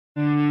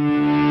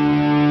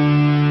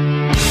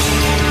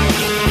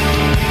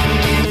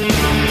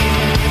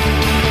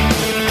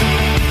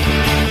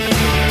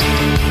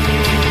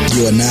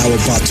are now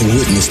about to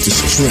witness the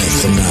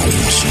strength of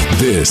knowledge.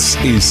 This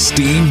is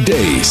Steve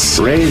Deace.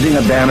 Raising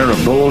a banner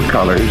of bold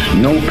colors,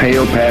 no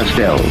pale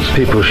pastels.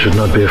 People should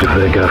not be afraid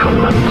of their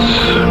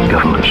governments.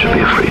 Governments should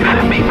be afraid of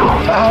their people.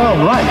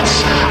 Our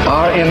rights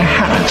are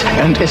inherent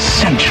and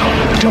essential,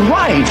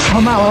 derived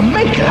from our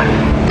Maker.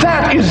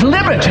 That is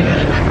liberty.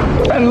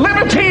 And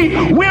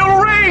liberty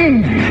will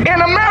reign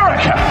in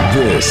America.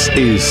 This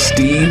is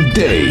Steve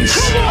Deace.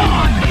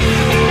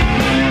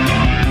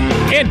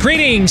 And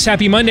greetings.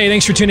 Happy Monday.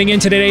 Thanks for tuning in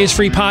to today's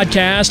free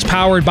podcast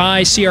powered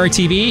by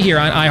CRTV here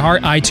on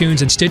iHeart,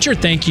 iTunes, and Stitcher.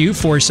 Thank you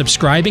for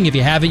subscribing. If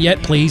you haven't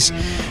yet, please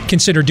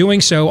consider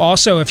doing so.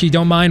 Also, if you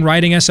don't mind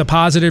writing us a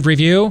positive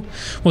review.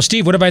 Well,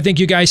 Steve, what if I think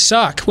you guys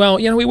suck? Well,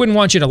 we wouldn't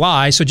want you to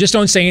lie, so just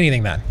don't say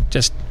anything then.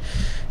 Just,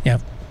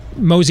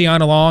 mosey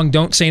on along.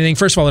 Don't say anything.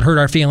 First of all, it hurt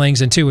our feelings,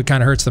 and two, it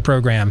kind of hurts the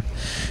program.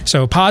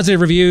 So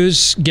positive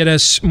reviews get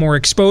us more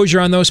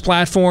exposure on those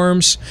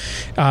platforms.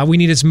 We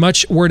need as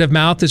much word of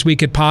mouth as we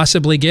could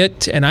possibly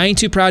get, and I ain't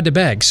too proud to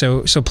beg.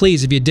 So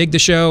please, if you dig the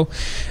show,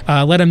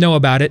 let them know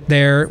about it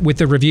there with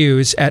the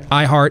reviews at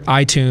iHeart,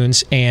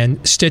 iTunes,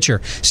 and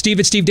Stitcher. Steve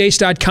at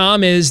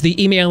stevedeace.com is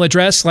the email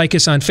address. Like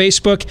us on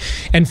Facebook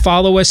and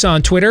follow us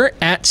on Twitter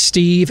at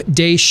Steve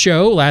Deace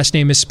Show. Last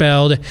name is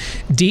spelled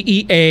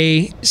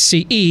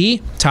Deace.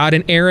 Todd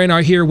and Aaron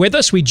are here with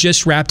us. We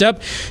just wrapped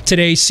up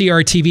today's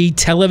CRTV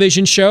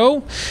television show,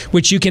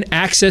 which you can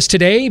access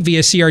today via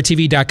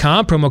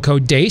CRTV.com, promo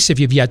code DEACE if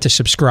you've yet to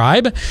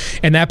subscribe.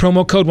 And that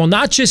promo code will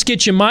not just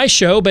get you my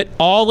show, but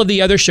all of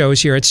the other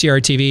shows here at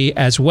CRTV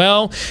as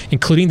well,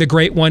 including the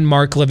great one,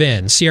 Mark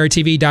Levin.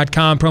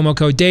 CRTV.com, promo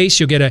code DEACE.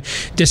 You'll get a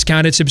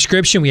discounted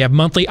subscription. We have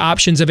monthly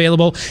options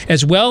available,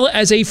 as well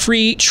as a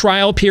free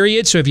trial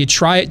period. So if you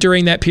try it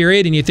during that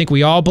period and you think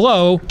we all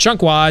blow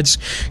chunkwads,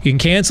 you can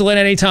cancel it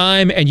anytime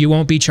and you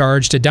won't be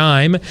charged a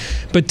dime.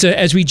 But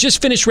as we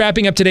just finished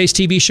wrapping up today's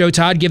TV show,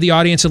 Todd, give the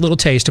audience a little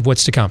taste of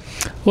what's to come.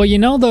 Well,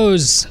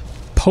 those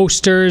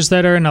posters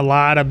that are in a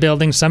lot of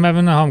buildings, some have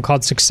in a home,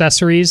 called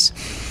successories.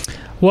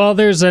 Well,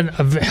 there's a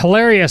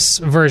hilarious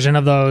version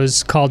of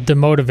those called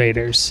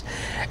demotivators.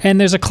 And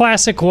there's a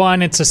classic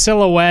one. It's a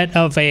silhouette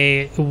of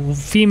a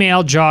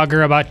female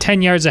jogger about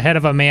 10 yards ahead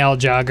of a male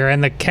jogger.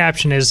 And the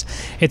caption is,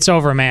 "It's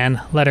over, man.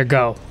 Let her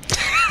go."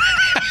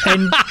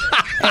 And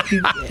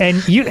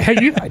do you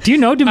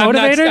know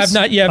demotivators?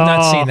 I've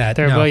not seen that.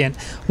 They're brilliant.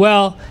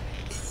 Well,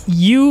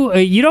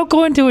 you don't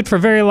go into it for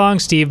very long,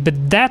 Steve,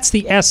 but that's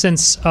the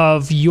essence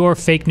of your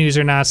fake news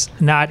or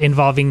not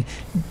involving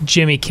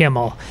Jimmy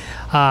Kimmel.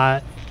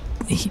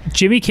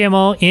 Jimmy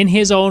Kimmel, in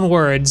his own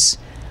words,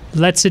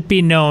 lets it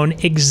be known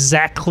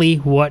exactly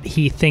what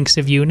he thinks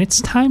of you. And it's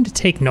time to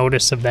take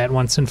notice of that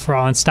once and for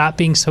all and stop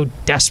being so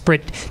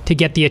desperate to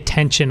get the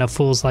attention of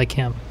fools like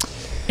him.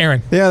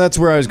 Aaron. Yeah, that's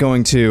where I was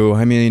going to.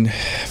 I mean,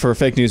 for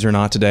Fake News or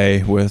Not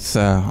today, with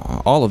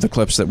all of the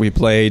clips that we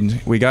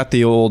played, we got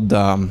the old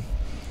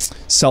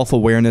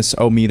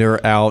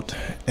self-awareness-o-meter out,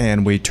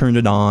 and we turned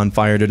it on,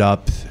 fired it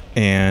up,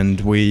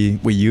 and we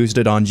used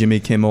it on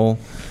Jimmy Kimmel,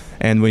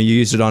 and we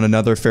used it on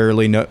another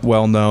fairly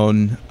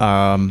well-known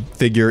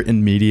figure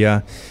in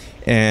media.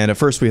 And at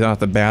first we thought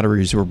the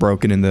batteries were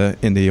broken in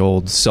the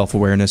old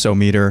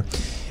self-awareness-o-meter.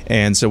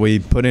 And so we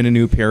put in a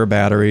new pair of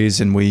batteries,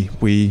 and we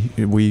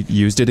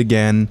used it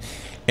again,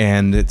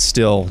 and it's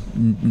still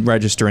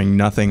registering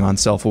nothing on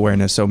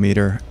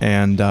self-awareness-o-meter.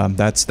 And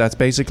that's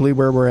basically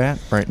where we're at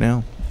right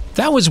now.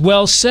 That was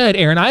well said,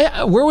 Aaron.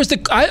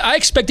 I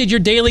expected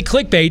your daily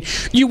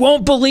clickbait. You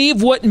won't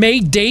believe what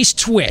made Deace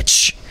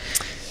twitch.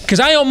 Because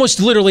I almost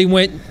literally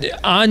went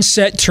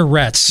on-set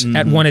Tourette's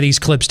at one of these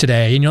clips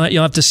today. And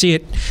you'll have to see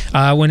it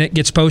when it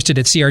gets posted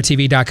at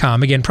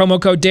CRTV.com. Again,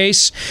 promo code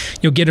DEACE.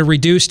 You'll get a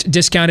reduced,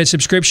 discounted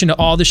subscription to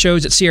all the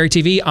shows at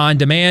CRTV on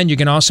demand. You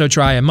can also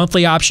try a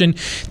monthly option.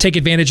 Take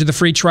advantage of the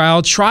free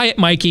trial. Try it,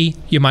 Mikey.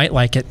 You might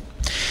like it.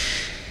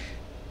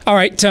 All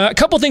right, a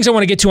couple things I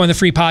want to get to on the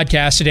free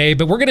podcast today,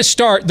 but we're going to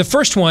start. The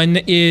first one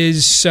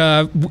is,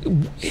 I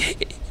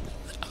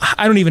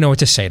don't even know what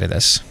to say to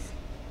this.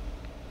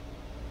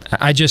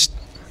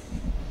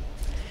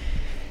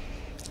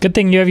 Good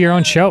thing you have your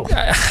own show.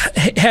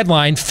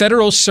 Headline,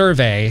 Federal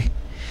Survey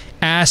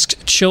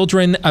asked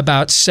children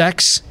about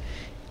sex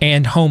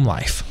and home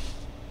life.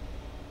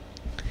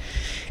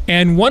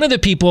 And one of the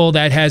people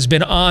that has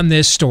been on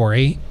this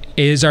story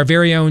is our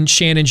very own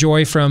Shannon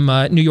Joy from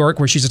New York,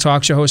 where she's a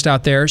talk show host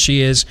out there. She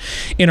is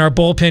in our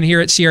bullpen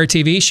here at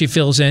CRTV. She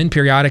fills in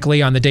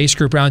periodically on the Deace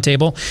Group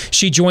Roundtable.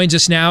 She joins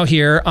us now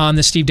here on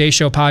the Steve Deace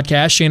Show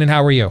podcast. Shannon,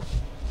 how are you?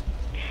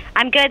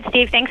 I'm good,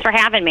 Steve. Thanks for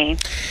having me.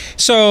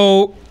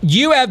 So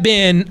you have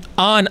been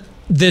on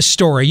this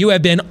story. You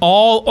have been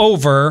all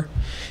over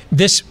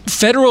this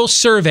federal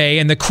survey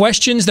and the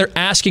questions they're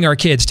asking our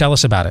kids. Tell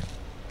us about it.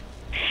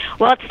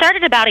 Well, it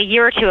started about a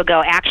year or two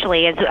ago,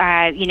 actually, as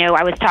I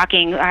was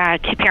talking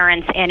to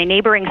parents in a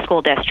neighboring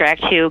school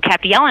district who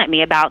kept yelling at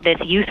me about this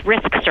youth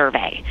risk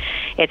survey.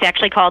 It's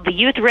actually called the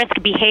Youth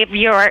Risk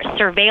Behavior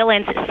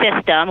Surveillance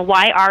System,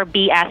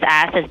 YRBSS,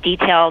 as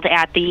detailed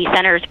at the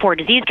Centers for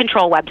Disease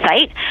Control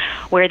website,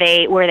 where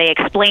they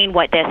explain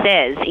what this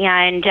is.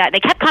 And they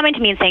kept coming to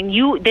me and saying,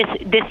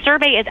 this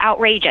survey is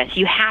outrageous.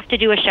 You have to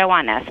do a show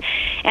on this.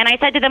 And I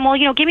said to them, well,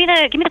 give me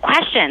the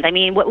questions. I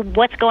mean,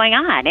 what's going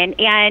on?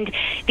 And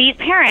these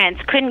parents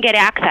couldn't get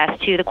access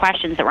to the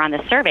questions that were on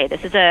this survey.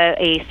 This is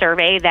a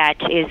survey that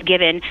is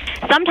given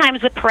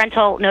sometimes with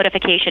parental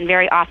notification,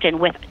 very often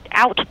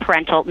without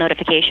parental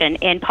notification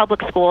in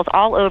public schools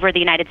all over the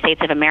United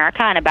States of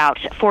America and about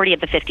 40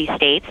 of the 50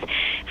 states,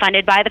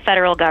 funded by the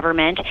federal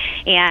government,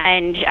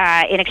 and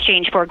in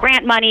exchange for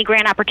grant money,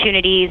 grant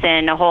opportunities,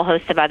 and a whole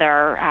host of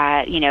other,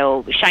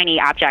 shiny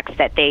objects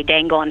that they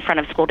dangle in front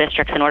of school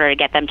districts in order to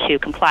get them to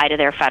comply to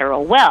their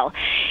federal will.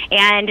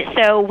 And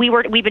so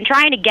we've been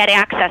trying to get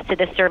access to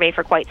this survey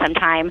for quite some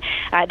time.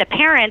 The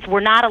parents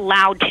were not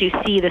allowed to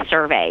see the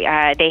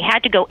survey. They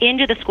had to go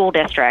into the school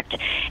district.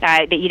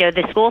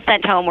 The school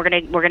sent home, we're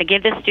going to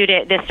give this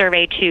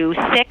survey to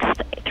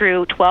 6th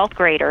through 12th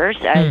graders,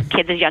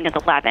 kids as young as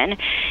 11,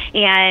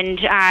 and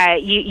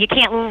you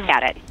can't look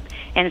at it.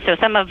 And so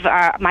some of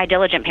my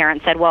diligent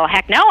parents said, well,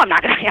 heck no, I'm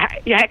not going to,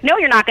 heck no,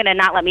 you're not going to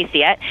not let me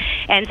see it.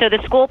 And so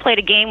the school played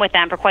a game with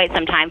them for quite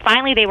some time.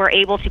 Finally, they were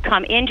able to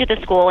come into the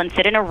school and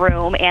sit in a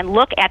room and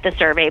look at the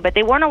survey, but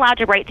they weren't allowed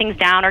to write things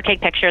down or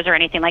take pictures or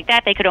anything like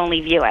that. They could only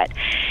view it.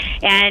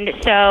 And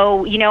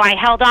so, I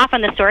held off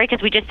on the story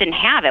because we just didn't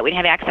have it. We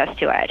didn't have access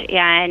to it.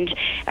 And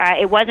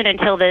it wasn't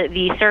until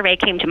the survey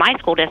came to my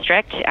school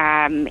district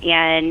and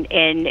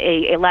in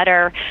a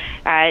letter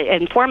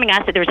informing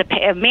us that there was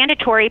a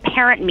mandatory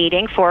parent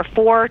meeting for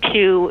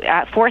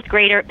 4th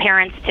grader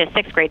parents to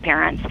 6th grade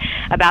parents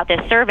about this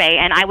survey,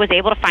 and I was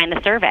able to find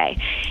the survey.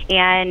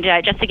 And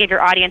just to give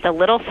your audience a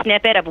little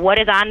snippet of what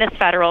is on this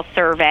federal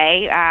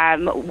survey,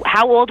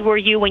 how old were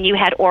you when you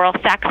had oral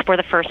sex for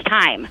the first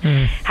time?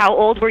 How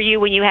old were you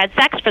when you had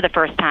sex for the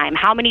first time?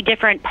 How many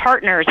different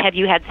partners have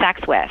you had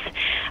sex with?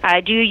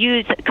 Do you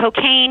use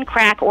cocaine,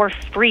 crack, or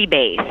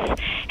freebase?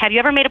 Have you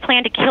ever made a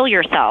plan to kill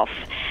yourself?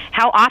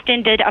 How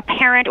often did a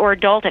parent or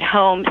adult at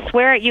home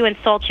swear at you,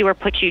 insult you, or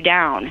put you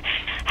down?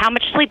 How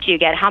much sleep do you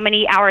get? How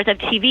many hours of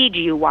TV do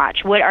you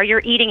watch? What are your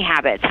eating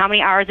habits? How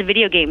many hours of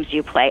video games do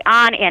you play?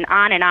 On and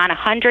on and on.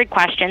 100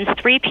 questions,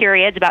 3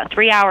 periods, about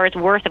 3 hours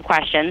worth of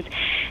questions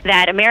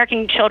that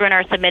American children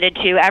are submitted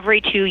to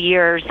every 2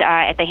 years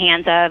at the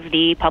hands of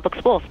the public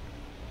schools.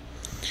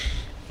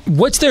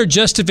 What's their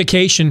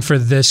justification for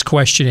this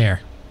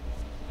questionnaire?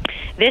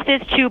 This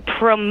is to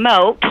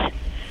promote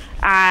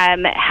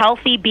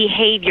healthy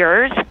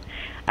behaviors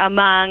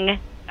among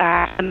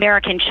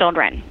American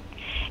children.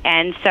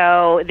 And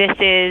so this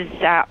is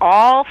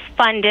all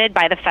funded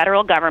by the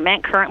federal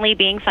government, currently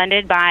being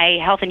funded by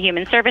Health and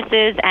Human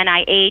Services,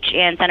 NIH,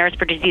 and Centers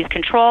for Disease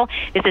Control.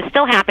 This is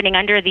still happening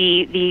under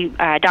the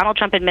Donald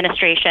Trump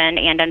administration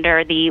and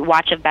under the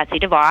watch of Betsy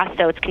DeVos,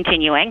 so it's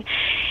continuing.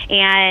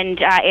 And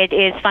it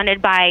is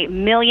funded by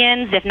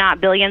millions, if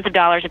not billions of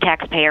dollars of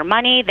taxpayer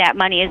money. That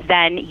money is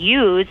then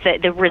used,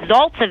 the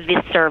results of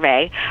this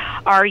survey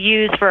are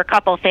used for a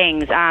couple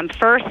things.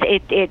 First,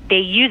 they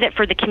use it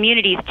for the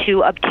communities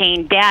to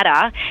obtain data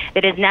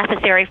that is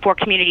necessary for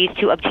communities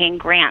to obtain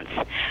grants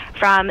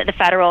from the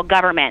federal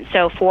government.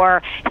 So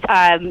for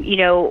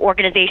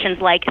organizations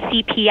like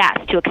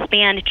CPS to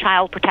expand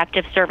child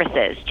protective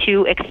services,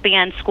 to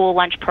expand school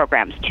lunch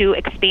programs, to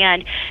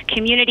expand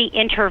community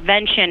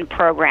intervention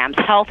programs,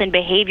 health and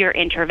behavior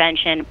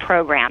intervention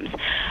programs.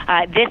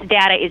 This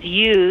data is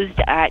used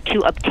to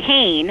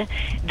obtain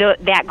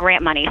that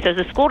grant money. So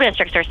the school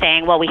districts are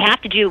saying, well, we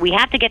have to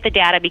get the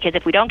data, because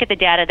if we don't get the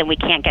data, then we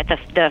can't get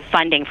the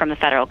funding from the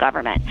federal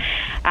government.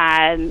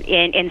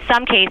 In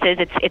some cases,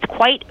 it's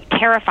quite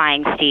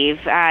terrifying, Steve.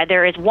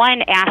 There is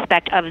one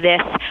aspect of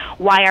this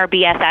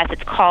YRBSS.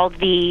 It's called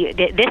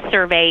this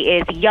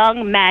survey is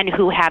young men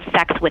who have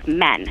sex with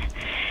men.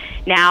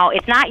 Now,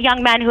 it's not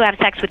young men who have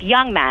sex with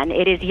young men.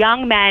 It is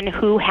young men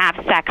who have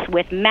sex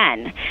with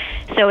men.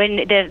 So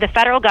in the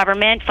federal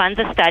government funds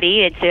a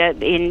study.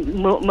 It's in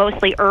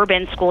mostly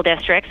urban school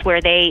districts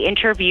where they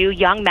interview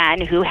young men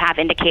who have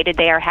indicated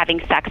they are having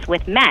sex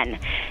with men.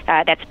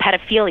 That's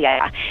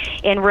pedophilia.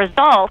 In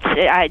results,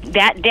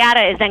 that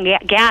data is then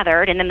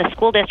gathered, and then the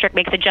school district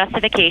makes a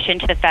justification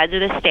to the feds or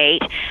the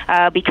state.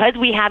 Because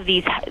we have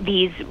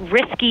these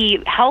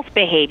risky health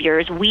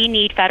behaviors, we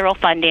need federal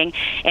funding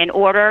in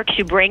order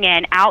to bring in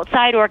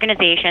outside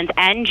organizations,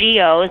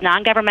 NGOs,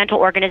 non-governmental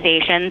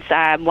organizations.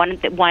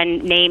 One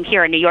name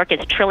here in New York is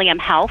Trillium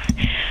Health,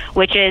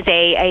 which is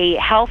a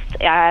health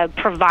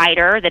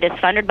provider that is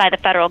funded by the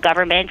federal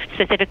government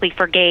specifically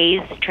for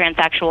gays,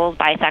 transsexuals,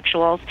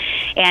 bisexuals.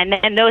 And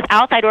then those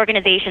outside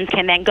organizations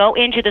can then go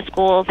into the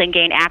schools and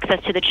gain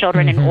access to the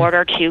children in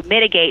order to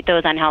mitigate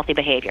those unhealthy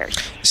behaviors.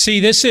 See,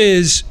 this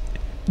is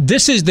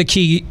the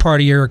key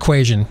part of your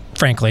equation,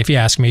 frankly, if you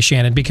ask me,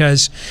 Shannon,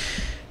 because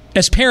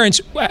as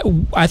parents,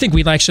 I think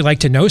we'd actually like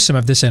to know some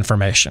of this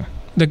information.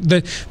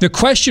 The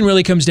question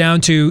really comes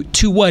down to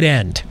what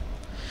end?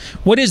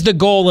 What is the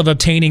goal of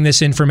obtaining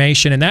this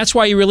information? And that's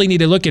why you really need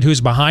to look at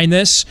who's behind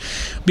this,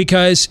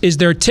 because is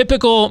there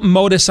typical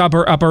modus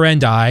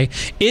operandi?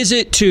 Is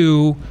it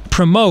to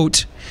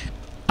promote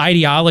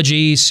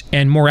ideologies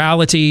and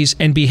moralities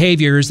and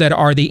behaviors that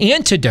are the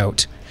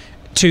antidote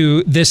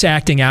to this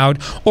acting out,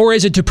 or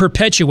is it to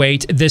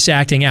perpetuate this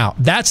acting out?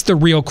 That's the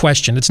real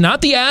question. It's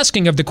not the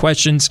asking of the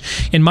questions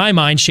in my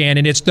mind,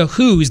 Shannon. It's the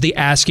who's the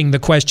asking the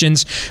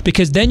questions,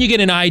 because then you get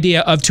an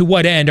idea of to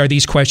what end are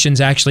these questions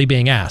actually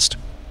being asked.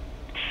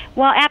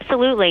 Well,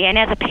 absolutely. And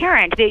as a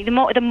parent, the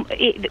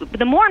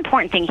more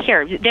important thing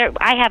here,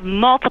 I have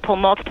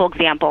multiple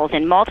examples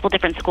in multiple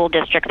different school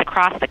districts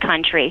across the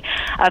country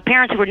of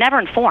parents who were never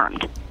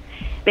informed.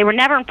 They were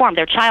never informed.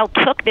 Their child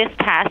took this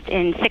test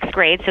in 6th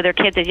grade, so their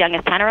kids as young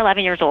as 10 or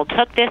 11 years old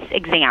took this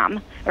exam,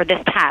 or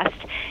this test,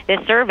 this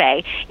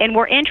survey, and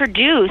were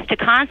introduced to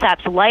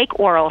concepts like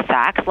oral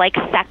sex, like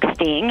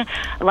sexting,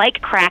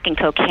 like crack and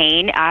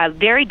cocaine,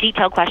 very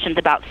detailed questions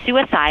about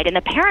suicide, and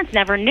the parents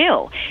never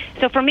knew.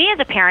 So for me as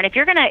a parent,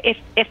 if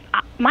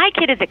my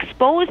kid is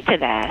exposed to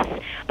this,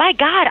 by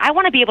God, I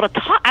want to be able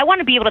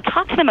to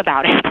talk to them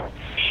about it.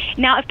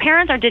 Now, if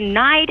parents are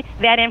denied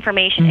that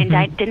information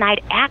and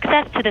denied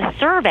access to the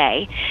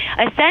survey,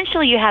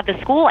 essentially you have the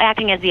school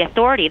acting as the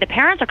authority. The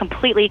parents are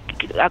completely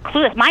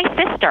clueless. My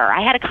sister,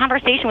 I had a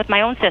conversation with my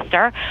own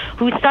sister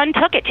whose son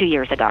took it 2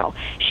 years ago.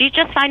 She's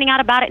just finding out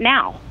about it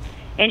now,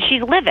 and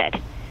she's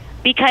livid,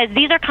 because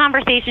these are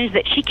conversations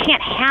that she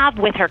can't have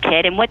with her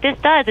kid. And what this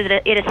does is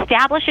it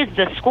establishes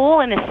the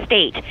school and the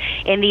state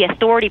in the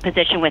authority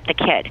position with the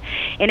kid.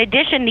 In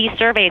addition, these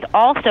surveys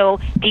also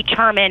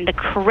determine the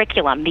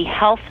curriculum, the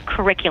health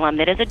curriculum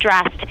that is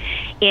addressed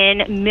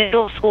in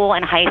middle school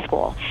and high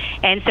school.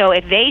 And so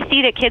if they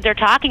see that kids are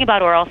talking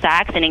about oral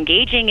sex and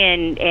engaging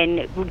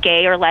in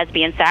gay or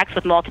lesbian sex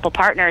with multiple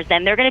partners,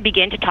 then they're going to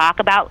begin to talk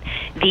about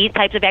these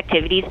types of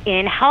activities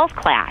in health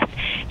class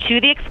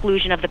to the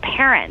exclusion of the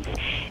parents.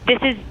 This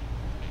is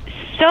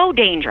so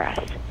dangerous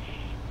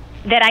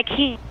that I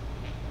can't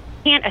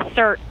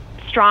assert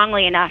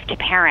strongly enough to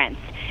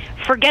parents.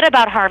 Forget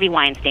about Harvey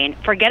Weinstein.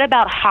 Forget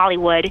about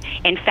Hollywood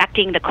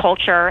infecting the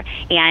culture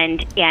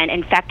and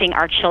infecting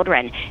our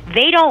children.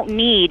 They don't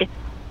need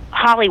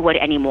Hollywood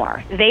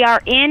anymore. They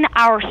are in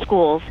our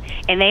schools,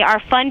 and they are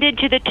funded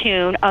to the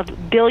tune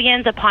of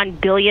billions upon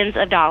billions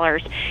of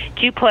dollars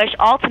to push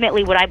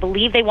ultimately what I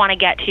believe they want to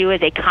get to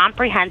is a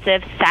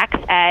comprehensive sex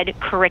ed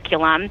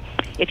curriculum.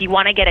 If you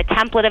want to get a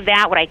template of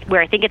that,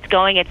 where I think it's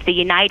going, it's the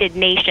United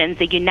Nations,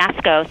 the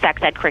UNESCO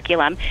sex ed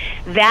curriculum.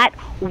 That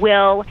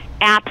will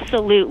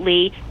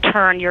absolutely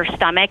turn your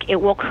stomach.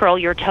 It will curl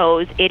your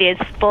toes. It is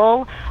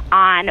full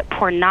on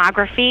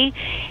pornography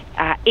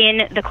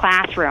in the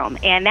classroom.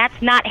 And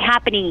that's not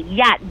happening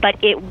yet,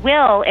 but it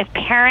will if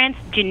parents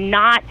do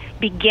not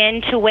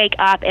begin to wake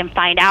up and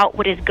find out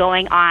what is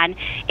going on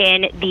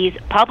in these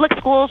public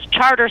schools,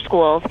 charter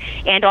schools,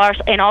 and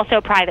also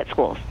private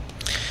schools.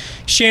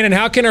 Shannon,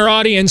 how can our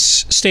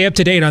audience stay up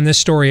to date on this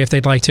story if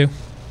they'd like to?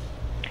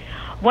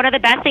 One of the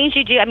best things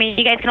you do,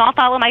 you guys can all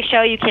follow my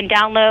show. You can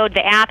download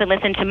the app and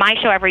listen to my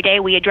show every day.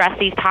 We address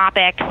these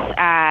topics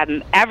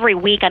every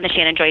week on the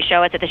Shannon Joy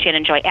Show. It's at the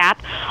Shannon Joy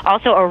app.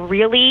 Also, a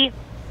really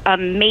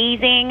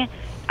amazing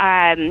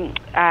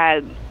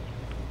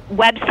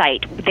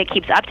website that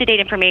keeps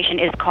up-to-date information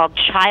is called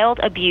Child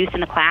Abuse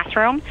in the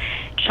Classroom,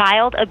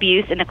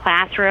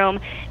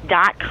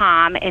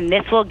 childabuseintheclassroom.com, and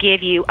this will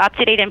give you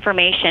up-to-date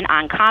information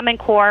on Common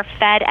Core,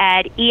 Fed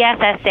Ed,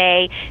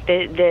 ESSA,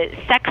 the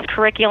sex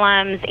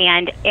curriculums,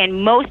 and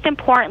most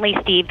importantly,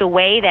 Steve, the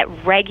way that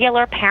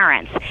regular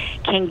parents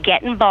can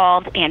get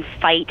involved and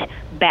fight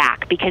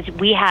back, because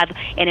we have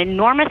an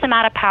enormous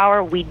amount of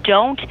power. We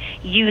don't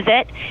use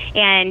it,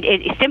 and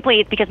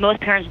it's because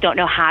most parents don't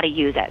know how to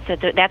use it. So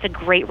that's a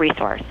great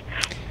resource.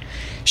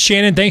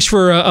 Shannon, thanks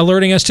for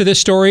alerting us to this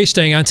story,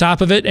 staying on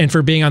top of it, and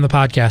for being on the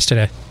podcast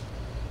today.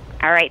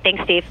 All right.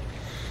 Thanks, Steve.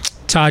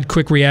 Todd,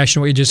 quick reaction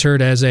to what you just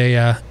heard as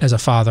a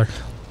father.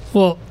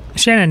 Well,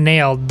 Shannon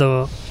nailed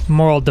the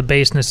moral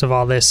debaseness of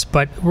all this,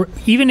 but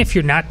even if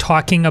you're not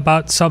talking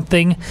about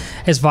something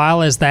as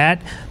vile as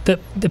that,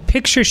 the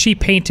picture she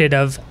painted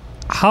of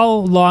how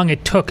long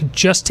it took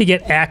just to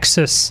get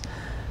access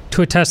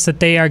to a test that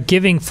they are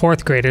giving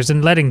fourth graders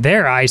and letting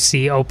their eyes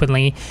see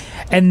openly,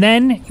 and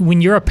then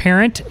when you're a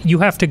parent, you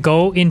have to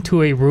go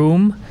into a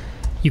room.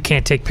 You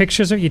can't take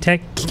pictures of it. You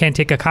can't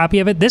take a copy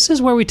of it. This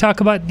is where we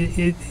talk about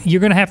you're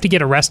going to have to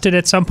get arrested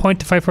at some point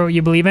to fight for what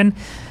you believe in.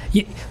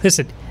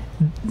 Listen,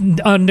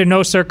 under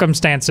no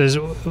circumstances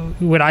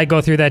would I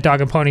go through that dog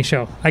and pony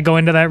show. I go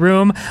into that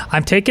room,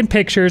 I'm taking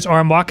pictures, or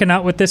I'm walking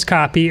out with this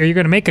copy, or you're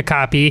going to make a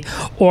copy,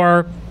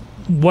 or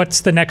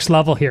what's the next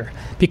level here?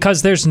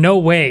 Because there's no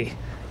way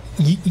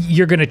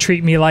you're going to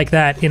treat me like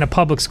that in a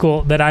public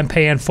school that I'm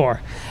paying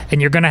for.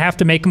 And you're going to have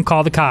to make them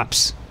call the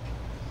cops.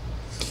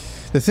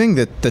 The thing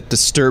that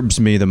disturbs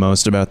me the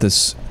most about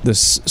this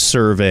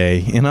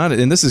survey,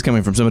 and this is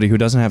coming from somebody who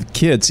doesn't have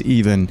kids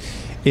even,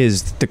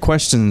 is the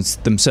questions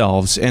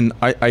themselves. And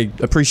I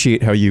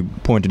appreciate how you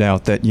pointed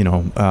out that,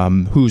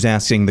 who's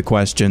asking the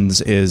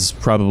questions is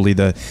probably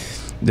the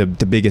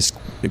biggest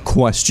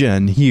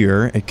question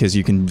here, because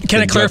you can... Can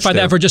I clarify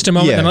that for just a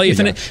moment?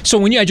 Yeah. So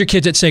when you had your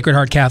kids at Sacred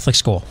Heart Catholic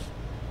School,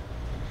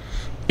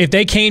 if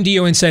they came to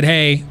you and said,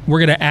 hey, we're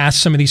going to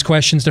ask some of these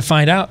questions to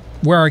find out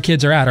where our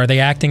kids are at, are they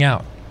acting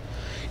out?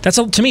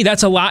 To me,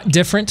 that's a lot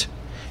different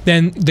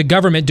than the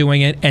government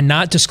doing it and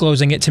not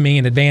disclosing it to me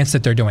in advance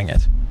that they're doing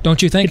it.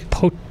 Don't you think? It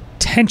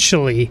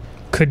potentially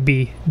could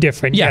be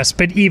different, yes.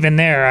 But even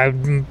there,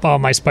 all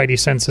my spidey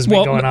senses be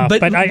going off.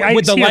 But I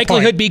would the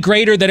likelihood be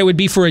greater that it would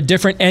be for a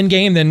different end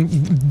game than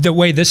the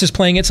way this is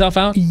playing itself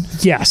out?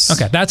 Yes.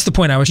 Okay, that's the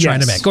point I was trying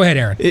to make. Go ahead,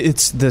 Aaron.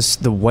 It's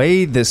the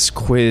way this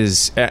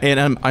quiz,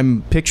 and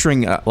I'm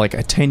picturing like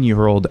a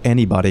 10-year-old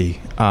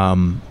anybody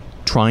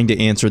trying to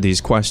answer these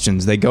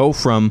questions. They go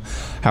from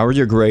how are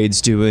your grades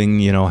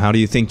doing, how do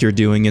you think you're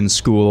doing in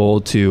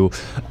school, to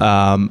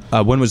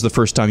when was the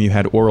first time you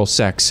had oral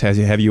sex,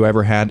 have you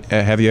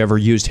ever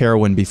used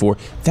heroin before?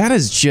 That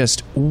is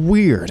just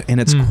weird,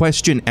 and it's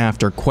question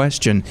after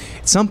question.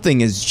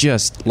 Something is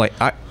just like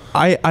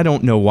I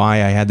don't know why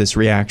I had this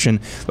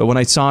reaction, but when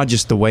I saw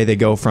just the way they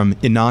go from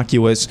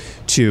innocuous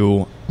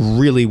to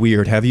really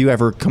weird, have you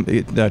ever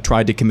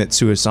tried to commit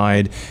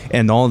suicide,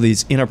 and all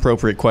these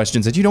inappropriate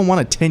questions that you don't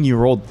want a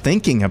 10-year-old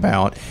thinking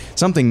about,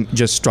 something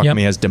just struck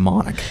me as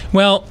demonic.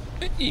 Well,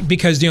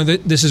 because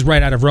this is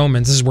right out of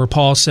Romans. This is where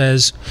Paul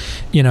says,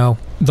 the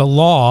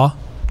law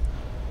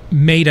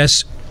made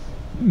us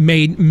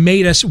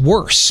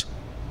worse,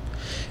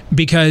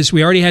 because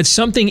we already had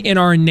something in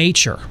our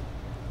nature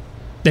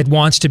that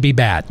wants to be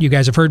bad. You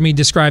guys have heard me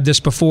describe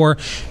this before.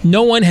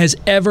 No one has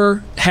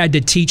ever had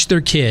to teach their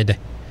kid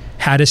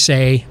how to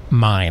say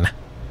mine,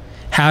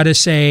 how to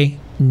say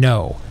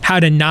no,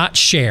 how to not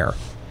share.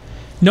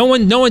 No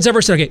one's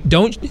ever said, okay,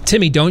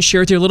 don't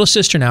share with your little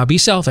sister now. Be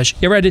selfish.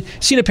 You ever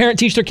seen a parent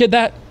teach their kid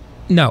that?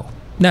 No,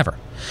 never.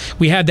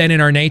 We have that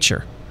in our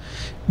nature.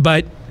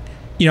 But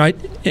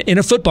in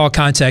a football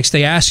context,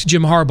 they asked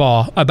Jim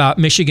Harbaugh about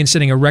Michigan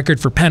setting a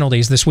record for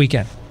penalties this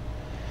weekend.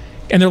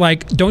 And they're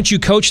like, don't you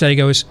coach that? He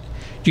goes,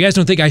 you guys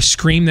don't think I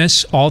scream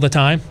this all the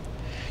time?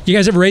 You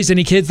guys ever raised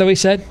any kids, though, he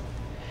said?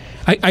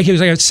 I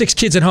have 6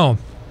 kids at home.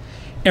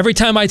 Every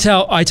time I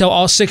tell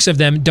all 6 of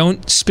them,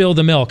 don't spill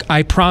the milk.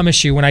 I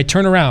promise you, when I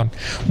turn around,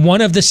 one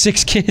of the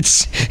 6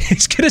 kids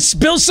is going to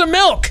spill some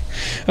milk.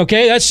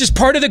 Okay? That's just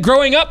part of the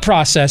growing up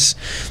process.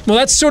 Well,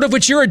 that's sort of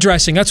what you're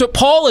addressing. That's what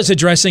Paul is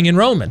addressing in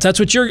Romans. That's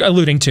what you're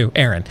alluding to,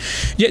 Aaron.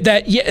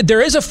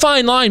 There is a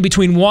fine line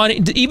between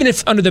wanting, even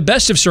if under the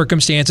best of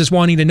circumstances,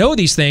 wanting to know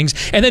these things,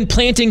 and then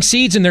planting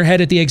seeds in their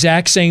head at the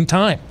exact same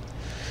time.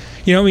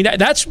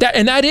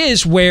 That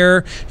is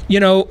where,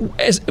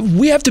 as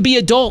we have to be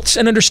adults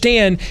and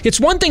understand it's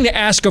one thing to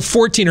ask a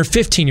 14 or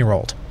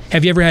 15-year-old,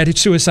 have you ever had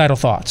suicidal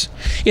thoughts?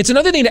 It's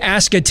another thing to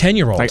ask a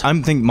 10-year-old.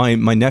 I'm thinking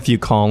my nephew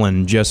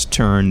Colin just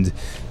turned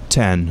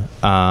 10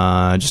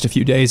 just a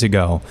few days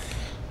ago,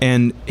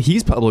 and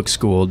he's public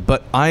schooled,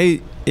 but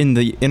in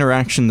the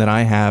interaction that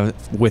I have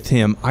with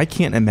him, I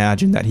can't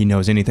imagine that he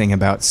knows anything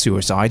about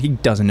suicide. He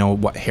doesn't know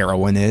what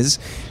heroin is.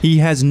 He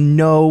has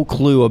no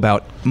clue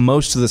about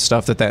most of the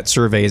stuff that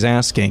survey is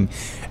asking,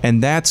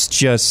 and that's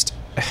just...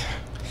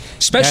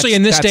 Especially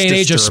in this day and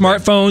age of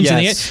smartphones.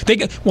 Yes.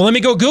 Let me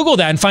go Google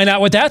that and find out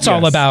what that's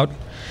all about.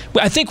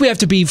 I think we have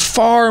to be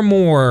far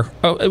more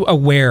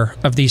aware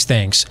of these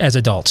things as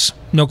adults.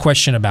 No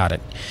question about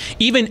it.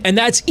 And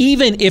that's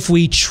even if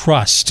we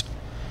trust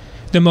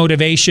the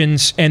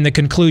motivations and the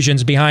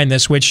conclusions behind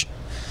this, which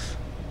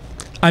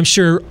I'm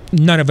sure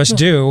none of us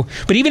do.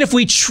 But even if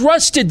we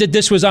trusted that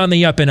this was on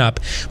the up and up,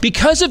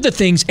 because of the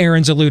things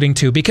Aaron's alluding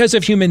to, because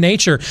of human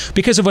nature,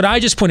 because of what I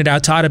just pointed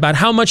out, Todd, about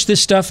how much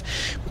this stuff,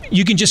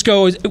 you can just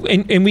go,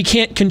 and we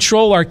can't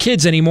control our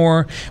kids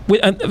anymore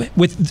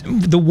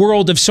with the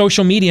world of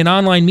social media and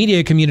online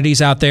media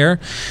communities out there.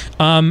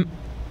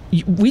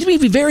 We need to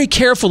be very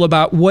careful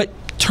about what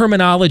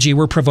terminology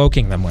we're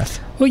provoking them with.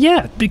 Well,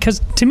 yeah,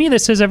 because to me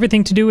this has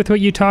everything to do with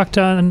what you talked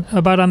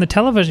about on the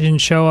television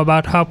show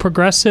about how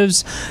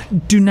progressives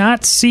do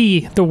not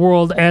see the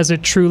world as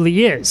it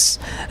truly is.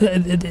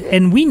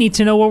 And we need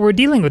to know what we're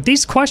dealing with.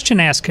 These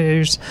question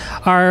askers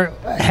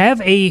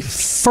have a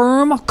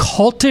firm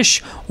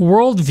cultish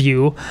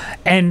worldview,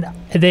 and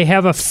they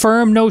have a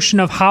firm notion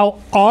of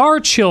how our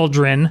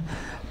children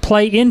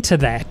play into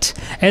that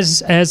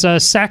as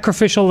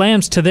sacrificial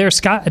lambs to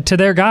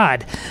their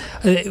God.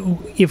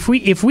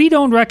 If we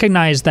don't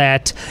recognize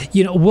that,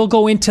 we'll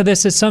go into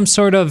this as some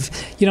sort of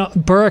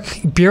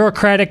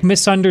bureaucratic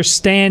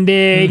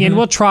misunderstanding, and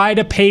we'll try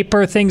to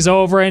paper things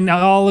over and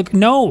all.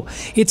 No,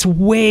 it's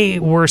way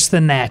worse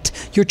than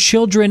that. Your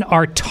children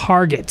are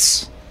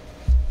targets.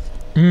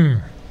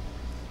 Yep.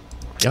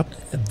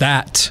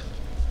 That.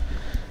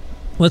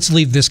 Let's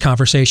leave this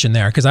conversation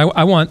there, because I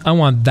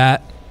want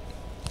that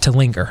to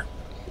linger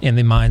in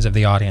the minds of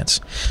the audience.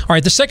 All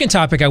right, the second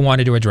topic I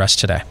wanted to address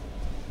today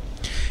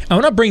I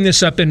want to bring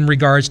this up in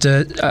regards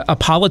to a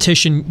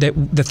politician that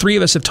the three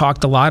of us have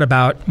talked a lot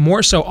about,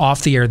 more so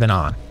off the air than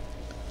on.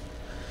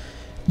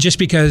 Just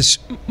because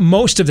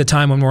most of the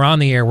time when we're on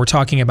the air, we're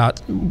talking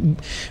about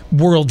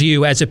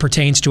worldview as it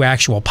pertains to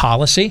actual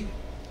policy.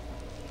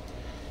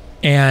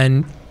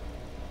 And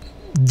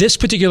this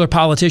particular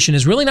politician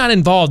is really not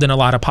involved in a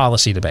lot of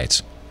policy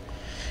debates.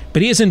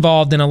 But he is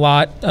involved in a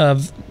lot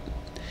of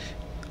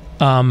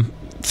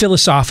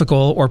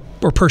philosophical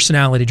or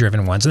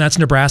personality-driven ones, and that's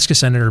Nebraska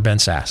Senator Ben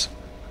Sasse.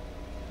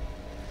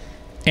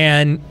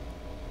 And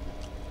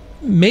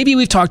maybe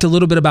we've talked a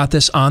little bit about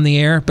this on the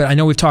air, but I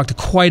know we've talked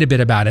quite a bit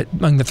about it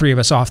among the three of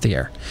us off the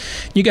air.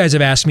 You guys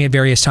have asked me at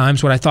various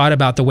times what I thought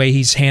about the way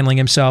he's handling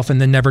himself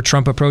and the never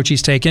Trump approach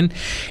he's taken.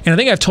 And I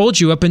think I've told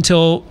you up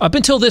until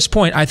this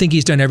point, I think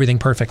he's done everything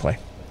perfectly.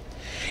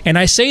 And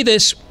I say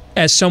this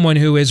as someone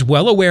who is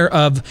well aware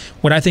of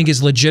what I think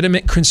is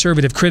legitimate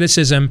conservative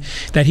criticism,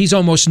 that he's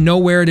almost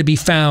nowhere to be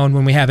found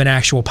when we have an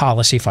actual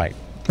policy fight,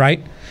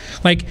 right?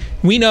 Like,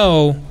 we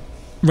know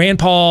Rand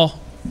Paul,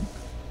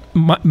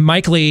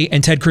 Mike Lee,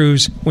 and Ted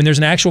Cruz, when there's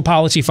an actual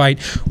policy fight,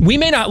 we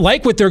may not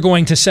like what they're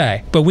going to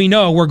say, but we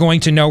know we're going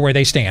to know where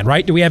they stand,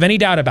 right? Do we have any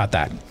doubt about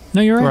that?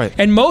 No, you're right.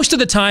 And most of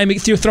the time,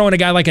 if you're throwing a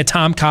guy like a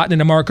Tom Cotton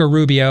and a Marco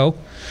Rubio,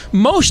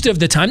 most of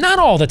the time, not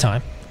all the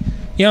time,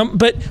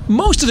 but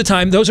most of the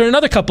time, those are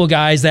another couple of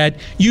guys that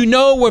you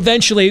know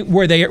eventually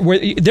where they're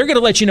going to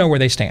let you know where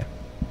they stand.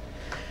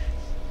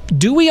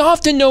 Do we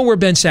often know where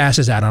Ben Sasse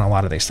is at on a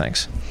lot of these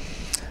things?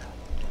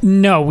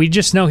 No, we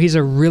just know he's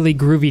a really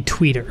groovy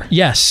tweeter.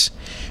 Yes.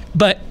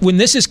 But when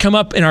this has come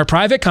up in our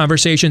private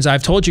conversations,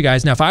 I've told you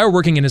guys, now if I were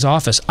working in his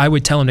office, I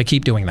would tell him to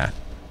keep doing that.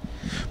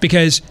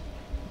 Because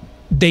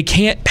they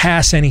can't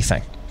pass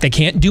anything. They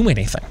can't do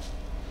anything.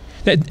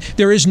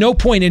 There is no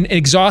point in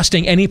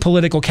exhausting any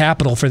political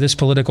capital for this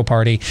political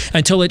party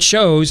until it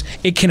shows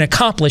it can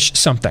accomplish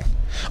something.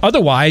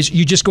 Otherwise,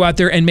 you just go out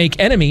there and make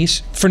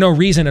enemies for no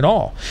reason at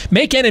all.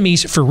 Make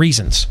enemies for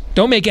reasons.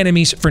 Don't make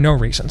enemies for no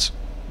reasons.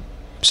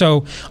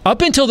 So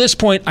up until this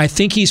point, I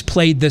think he's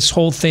played this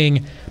whole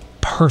thing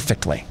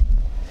perfectly.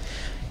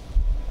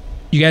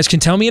 You guys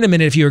can tell me in a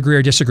minute if you agree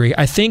or disagree.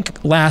 I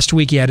think last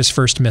week he had his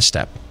first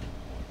misstep.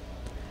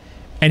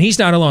 And he's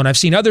not alone. I've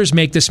seen others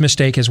make this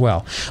mistake as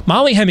well.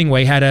 Molly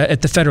Hemingway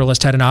at the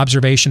Federalist had an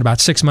observation about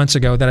 6 months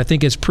ago that I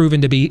think is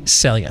proven to be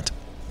salient.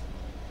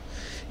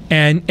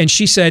 And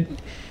she said,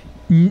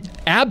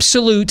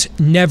 absolute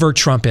never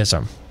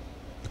Trumpism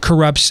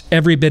corrupts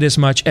every bit as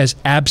much as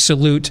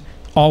absolute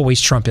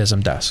always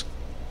Trumpism does.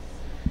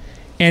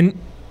 And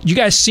you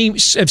guys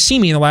have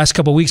seen me in the last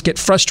couple of weeks get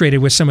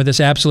frustrated with some of this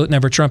absolute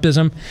never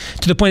Trumpism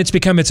to the point it's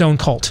become its own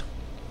cult.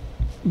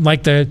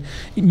 Like the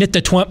Mitt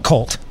the Twump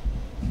cult.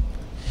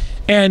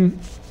 And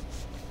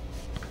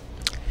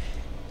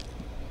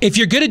if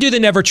you're going to do the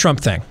never Trump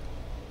thing,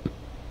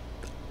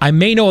 I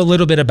may know a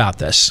little bit about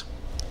this.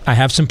 I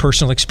have some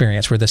personal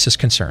experience where this is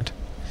concerned.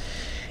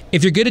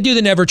 If you're going to do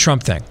the never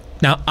Trump thing,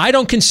 now I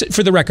don't consider,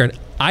 for the record,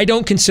 I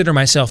don't consider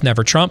myself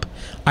never Trump.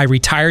 I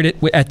retired it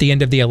at the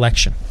end of the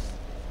election.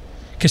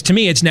 Because to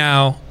me,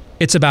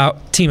 it's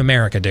about Team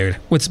America, dude.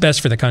 What's best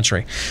for the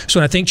country.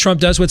 So when I think Trump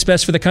does what's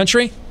best for the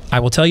country,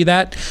 I will tell you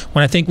that.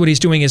 When I think what he's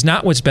doing is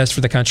not what's best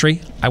for the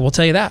country, I will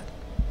tell you that.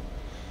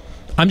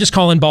 I'm just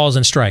calling balls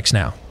and strikes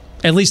now.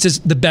 At least as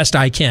the best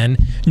I can,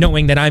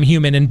 knowing that I'm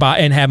human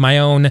and have my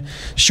own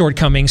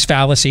shortcomings,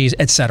 fallacies,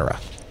 etc.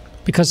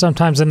 Because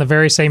sometimes in the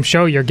very same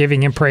show, you're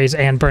giving him praise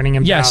and burning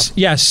him down.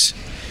 Yes.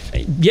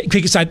 Yeah,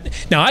 because I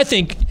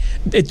think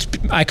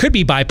I could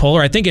be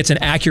bipolar. I think it's an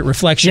accurate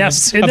reflection of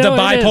the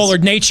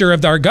bipolar nature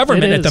of our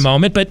government at the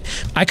moment. But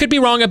I could be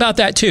wrong about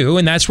that too,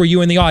 and that's where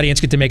you and the audience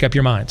get to make up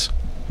your minds.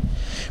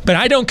 But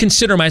I don't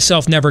consider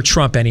myself never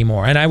Trump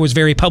anymore, and I was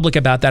very public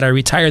about that. I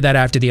retired that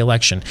after the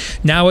election.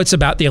 Now it's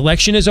about the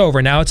election is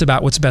over. Now it's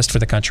about what's best for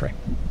the country.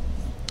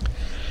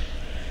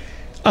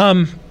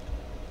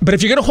 But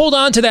if you're going to hold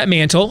on to that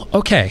mantle,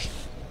 okay.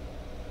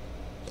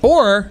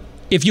 Or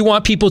if you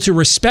want people to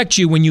respect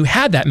you when you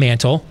had that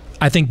mantle,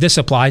 I think this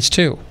applies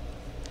too.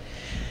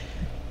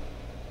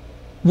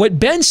 What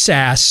Ben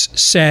Sasse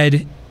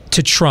said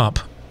to Trump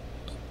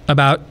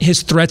about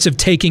his threats of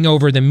taking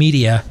over the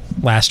media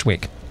last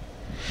week,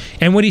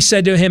 and what he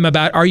said to him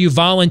about, are you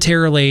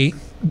voluntarily,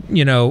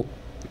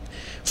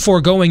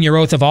 foregoing your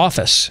oath of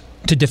office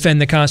to defend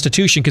the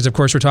Constitution? Because, of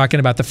course, we're talking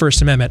about the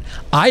First Amendment.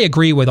 I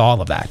agree with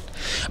all of that.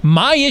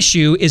 My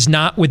issue is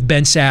not with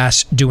Ben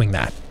Sasse doing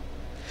that.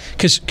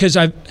 Because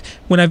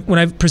when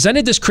I've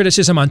presented this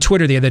criticism on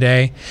Twitter the other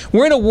day,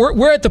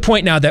 we're at the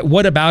point now that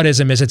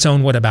whataboutism is its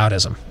own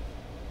whataboutism.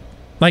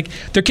 Like,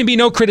 there can be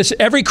no criticism.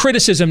 Every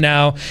criticism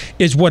now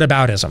is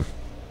whataboutism.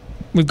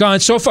 We've gone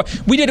so far.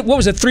 We did,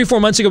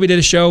 3-4 months ago, we did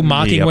a show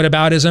mocking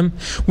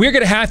whataboutism. We're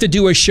going to have to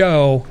do a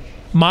show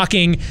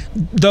mocking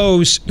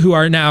those who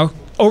are now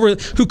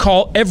who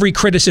call every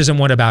criticism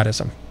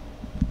whataboutism.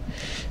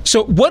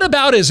 So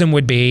whataboutism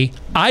would be,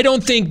 I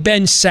don't think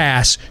Ben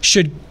Sasse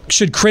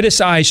should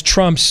criticize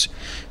Trump's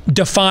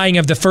defying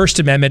of the First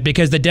Amendment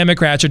because the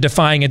Democrats are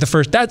defying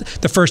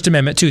the First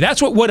Amendment too.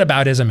 That's what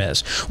whataboutism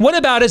is.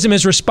 Whataboutism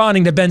is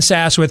responding to Ben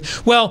Sasse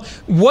with, well,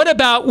 what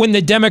about when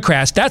the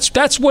Democrats? That's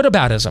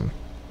whataboutism.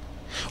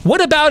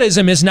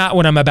 Whataboutism is not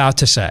what I'm about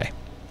to say.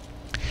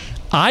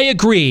 I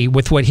agree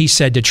with what he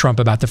said to Trump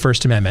about the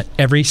First Amendment,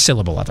 every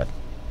syllable of it.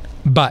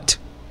 But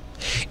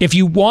if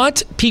you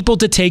want people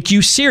to take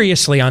you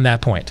seriously on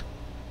that point,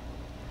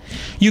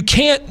 you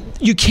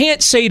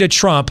can't say to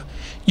Trump,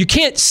 you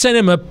can't send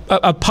him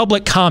a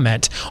public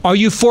comment, are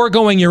you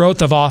foregoing your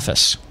oath of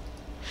office?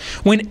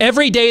 When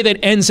every day that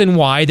ends in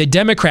Y, the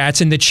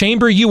Democrats in the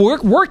chamber you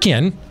work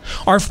in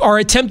are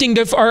attempting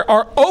to,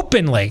 are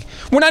openly,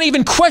 we're not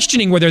even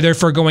questioning whether they're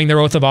foregoing their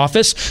oath of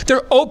office.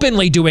 They're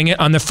openly doing it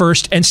on the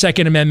First and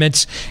Second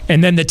Amendments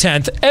and then the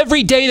 10th.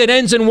 Every day that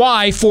ends in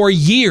Y for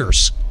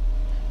years.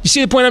 You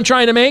see the point I'm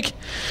trying to make?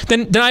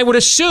 Then I would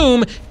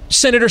assume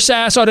Senator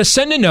Sasse ought to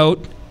send a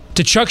note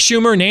to Chuck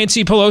Schumer,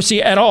 Nancy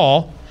Pelosi et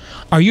al.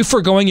 Are you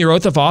foregoing your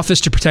oath of office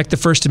to protect the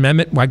First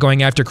Amendment by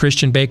going after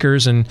Christian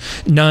bakers and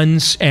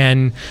nuns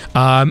and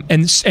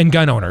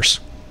gun owners?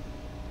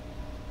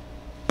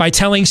 By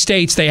telling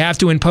states they have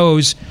to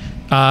impose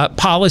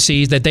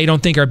policies that they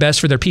don't think are best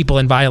for their people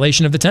in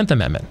violation of the 10th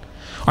Amendment?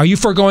 Are you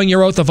foregoing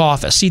your oath of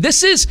office? See,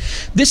 this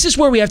is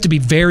where we have to be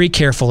very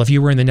careful if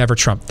you were in the Never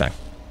Trump thing.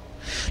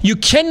 You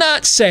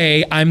cannot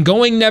say, I'm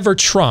going Never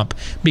Trump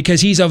because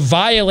he's a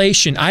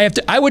violation.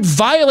 I would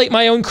violate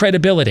my own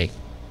credibility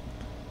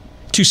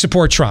to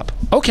support Trump.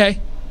 Okay.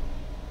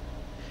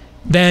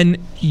 Then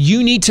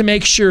you need to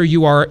make sure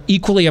you are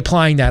equally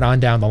applying that on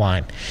down the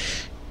line.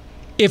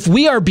 If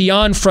we are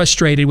beyond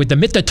frustrated with the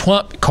Mr.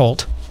 Trump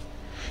cult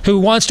who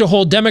wants to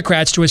hold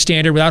Democrats to a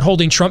standard without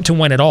holding Trump to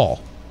one at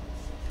all,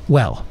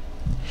 well,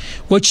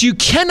 what you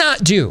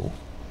cannot do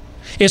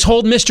is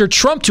hold Mr.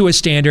 Trump to a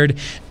standard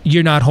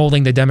you're not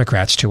holding the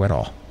Democrats to at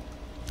all.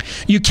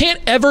 You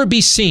can't ever be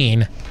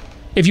seen,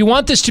 if you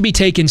want this to be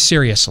taken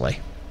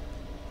seriously,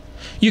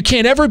 you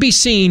can't ever be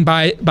seen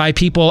by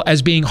people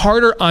as being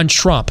harder on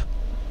Trump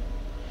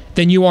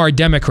than you are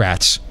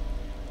Democrats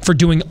for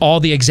doing all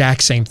the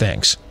exact same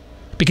things.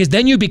 Because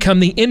then you become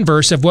the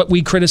inverse of what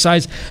we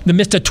criticize the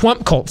Mr.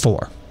 Trump cult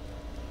for.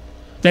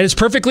 That it's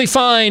perfectly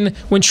fine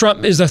when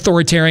Trump is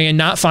authoritarian,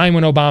 not fine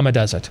when Obama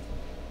does it.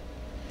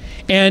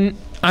 And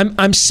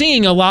I'm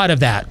seeing a lot of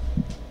that.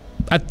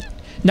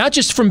 Not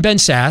just from Ben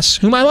Sasse,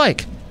 whom I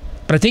like,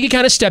 but I think he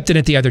kind of stepped in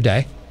it the other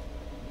day.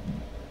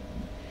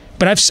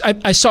 But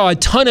I saw a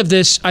ton of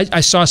this.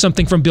 I saw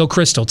something from Bill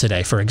Kristol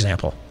today, for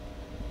example.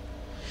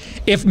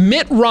 If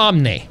Mitt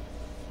Romney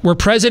were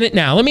president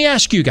now, let me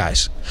ask you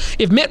guys,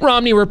 if Mitt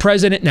Romney were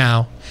president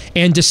now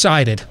and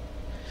decided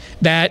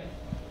that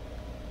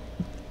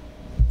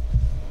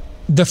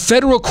the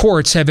federal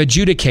courts have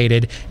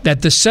adjudicated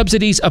that the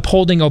subsidies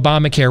upholding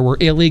Obamacare were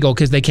illegal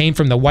because they came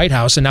from the White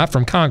House and not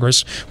from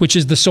Congress, which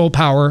is the sole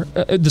power,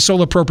 the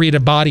sole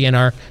appropriative body in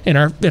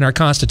our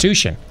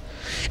Constitution.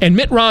 And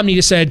Mitt Romney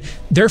just said,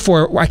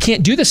 therefore, I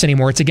can't do this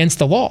anymore. It's against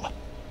the law.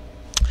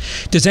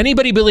 Does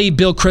anybody believe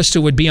Bill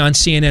Kristol would be on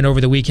CNN over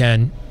the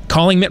weekend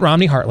calling Mitt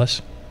Romney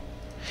heartless,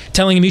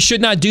 telling him you should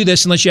not do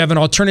this unless you have an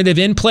alternative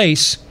in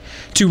place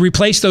to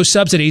replace those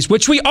subsidies,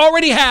 which we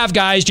already have,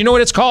 guys. Do you know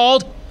what it's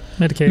called?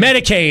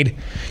 Medicaid.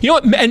 You know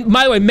what? And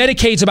by the way,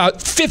 Medicaid's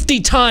about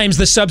 50 times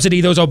the subsidy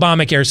those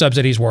Obamacare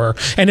subsidies were,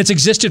 and it's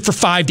existed for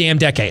 5 damn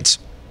decades.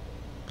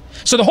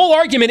 So the whole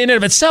argument in and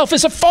of itself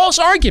is a false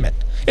argument.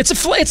 It's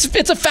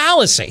a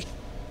fallacy.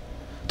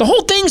 The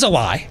whole thing's a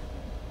lie.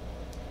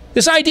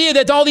 This idea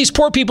that all these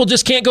poor people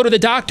just can't go to the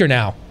doctor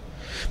now.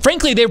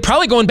 Frankly, they're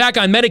probably going back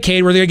on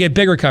Medicaid where they're going to get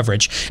bigger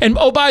coverage. And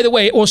oh, by the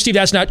way, well, Steve,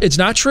 it's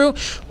not true.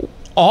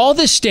 All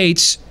the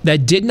states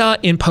that did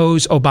not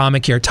impose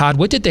Obamacare, Todd,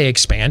 what did they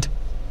expand?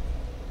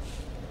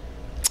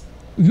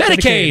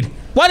 Medicaid.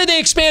 Why did they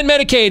expand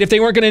Medicaid if they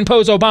weren't going to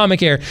impose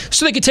Obamacare?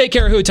 So they could take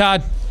care of who,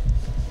 Todd?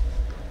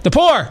 The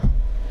poor.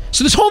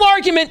 So this whole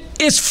argument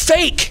is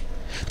fake.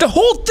 The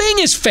whole thing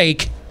is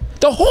fake.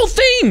 The whole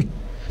thing.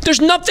 There's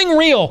nothing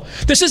real.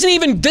 This isn't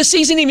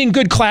even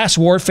good class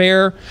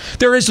warfare.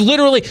 We're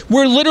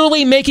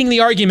literally making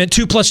the argument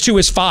 2 + 2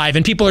 is 5,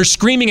 and people are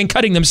screaming and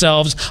cutting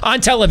themselves on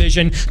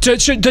television.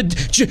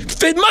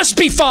 It must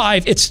be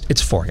 5.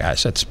 It's 4,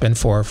 guys. It's been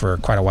 4 for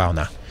quite a while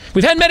now.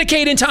 We've had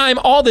Medicaid in time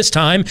all this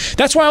time.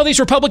 That's why all these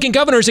Republican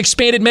governors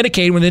expanded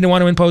Medicaid when they didn't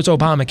want to impose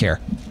Obamacare.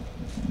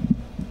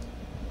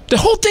 The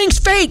whole thing's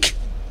fake.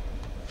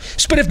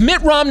 But if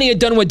Mitt Romney had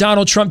done what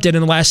Donald Trump did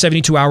in the last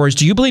 72 hours,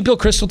 do you believe Bill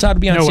Kristol, Todd,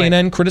 would be on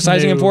CNN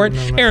criticizing him for it?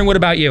 No. Aaron, what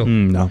about you?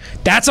 No.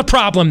 That's a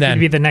problem then.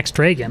 He'd be the next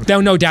Reagan.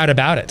 No doubt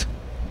about it.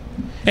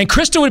 And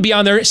Kristol would be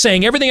on there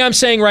saying everything I'm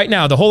saying right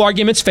now. The whole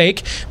argument's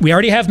fake. We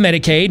already have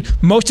Medicaid.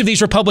 Most of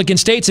these Republican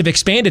states have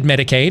expanded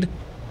Medicaid.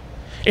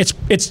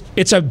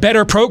 It's a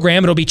better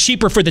program. It'll be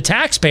cheaper for the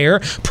taxpayer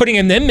putting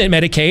in them in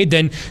Medicaid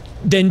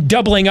than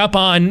doubling up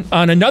on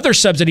another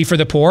subsidy for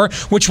the poor,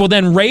 which will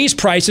then raise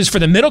prices for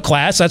the middle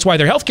class. That's why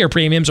their healthcare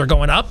premiums are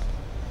going up.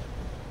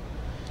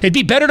 It'd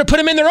be better to put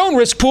them in their own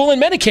risk pool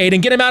and Medicaid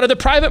and get them out of the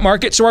private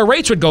market so our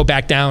rates would go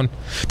back down.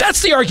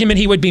 That's the argument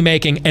he would be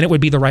making, and it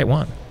would be the right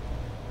one.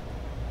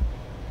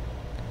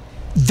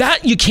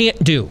 That you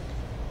can't do.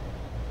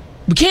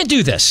 We can't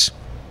do this.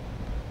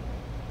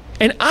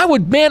 And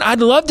I'd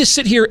love to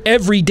sit here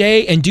every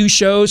day and do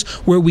shows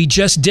where we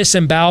just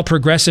disembowel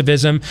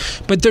progressivism,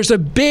 but there's a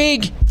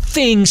big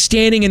thing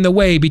standing in the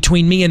way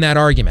between me and that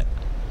argument.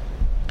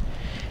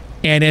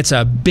 And it's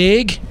a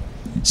big,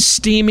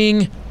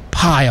 steaming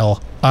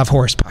pile of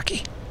horse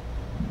pucky.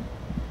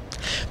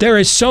 There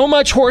is so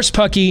much horse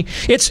pucky.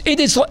 It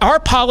is our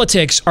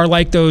politics are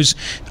like those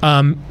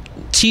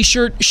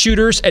t-shirt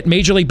shooters at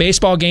Major League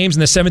Baseball games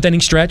in the 7th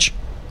inning stretch.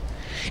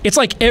 It's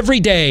like every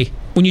day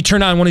when you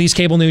turn on one of these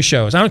cable news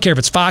shows. I don't care if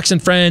it's Fox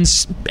and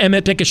Friends,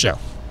 Emmett Pickett show.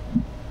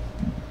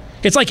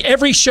 It's like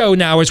every show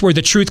now is where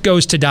the truth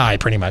goes to die,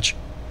 pretty much.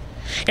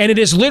 And it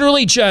is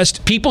literally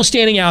just people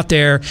standing out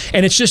there,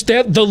 and it's just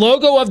the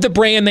logo of the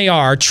brand they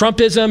are.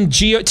 Trumpism,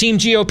 Team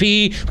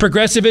GOP,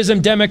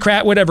 progressivism,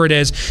 Democrat, whatever it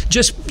is.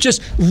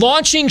 Just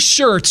launching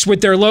shirts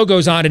with their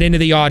logos on it into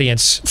the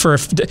audience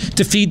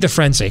to feed the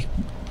frenzy.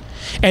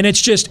 And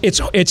it's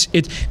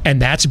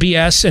and that's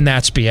BS, and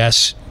that's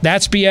BS.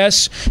 That's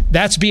BS.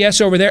 That's BS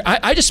over there.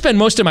 I just spend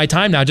most of my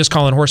time now just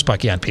calling horse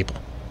pucky on people.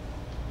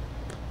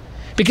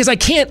 Because I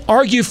can't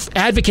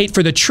advocate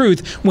for the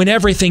truth when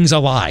everything's a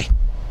lie.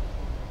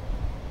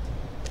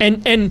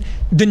 And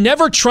the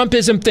never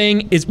Trumpism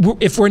thing is,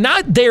 if we're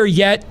not there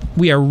yet,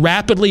 we are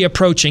rapidly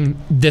approaching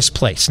this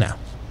place now.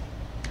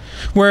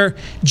 Where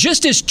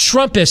just as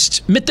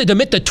Trumpists,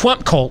 the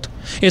Trump cult,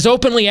 is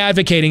openly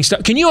advocating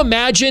stuff. Can you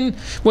imagine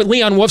what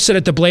Leon Wolf said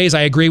at The Blaze,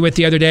 I agree with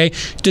the other day?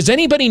 Does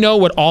anybody know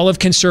what all of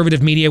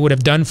conservative media would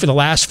have done for the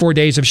last 4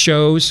 days of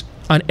shows?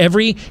 On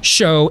every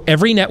show,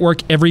 every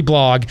network, every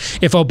blog,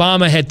 if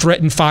Obama had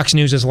threatened Fox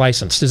News'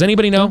 license. Does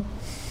anybody know?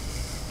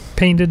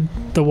 Painted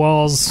the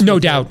walls. No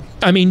doubt.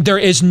 I mean, there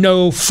is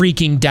no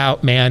freaking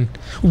doubt, man.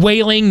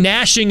 Wailing,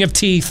 gnashing of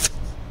teeth.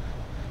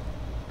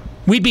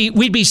 We'd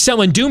be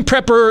selling Doom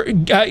Prepper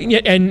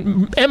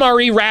and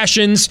MRE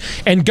rations,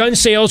 and gun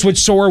sales would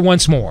soar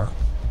once more.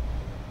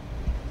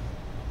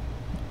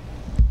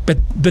 But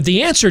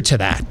the answer to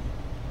that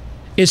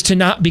is to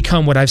not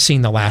become what I've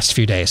seen the last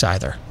few days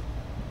either.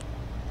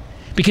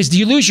 Because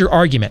you lose your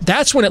argument.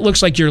 That's when it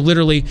looks like you're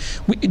literally...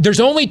 There's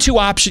only two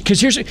options.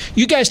 Because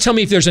you guys tell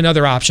me if there's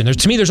another option.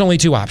 To me, there's only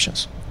two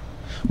options.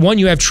 One,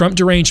 you have Trump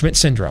derangement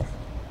syndrome.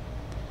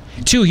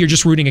 Two, you're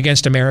just rooting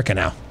against America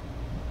now.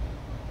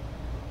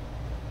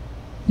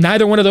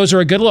 Neither one of those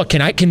are a good look.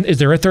 Is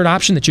there a third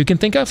option that you can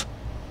think of?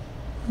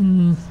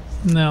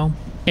 No.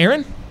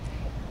 Aaron?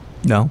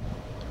 No.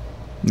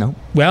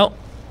 Well,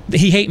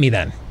 he hate me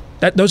then.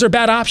 Those are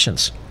bad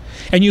options.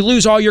 And you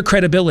lose all your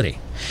credibility.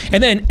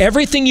 And then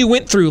everything you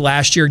went through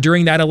last year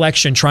during that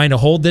election trying to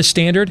hold this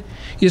standard,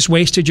 you just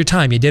wasted your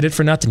time. You did it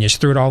for nothing. You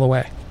just threw it all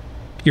away.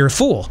 You're a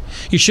fool.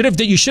 You should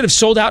have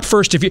sold out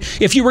first.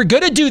 If you were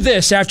going to do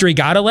this after he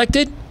got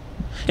elected,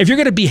 if you're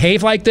going to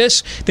behave like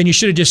this, then you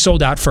should have just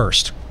sold out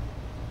first.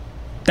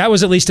 That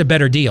was at least a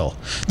better deal.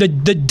 The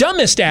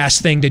dumbest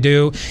ass thing to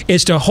do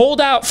is to hold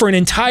out for an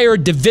entire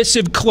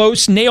divisive,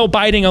 close,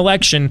 nail-biting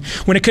election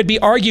when it could be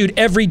argued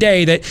every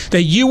day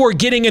that you were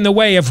getting in the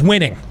way of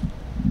winning.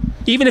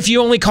 Even if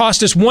you only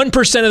cost us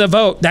 1% of the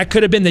vote, that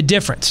could have been the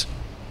difference.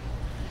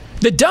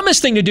 The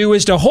dumbest thing to do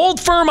is to hold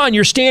firm on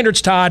your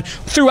standards, Todd,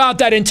 throughout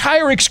that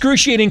entire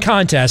excruciating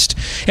contest,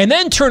 and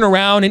then turn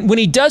around and when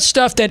he does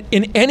stuff that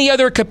in any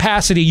other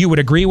capacity you would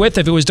agree with,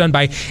 if it was done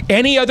by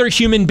any other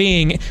human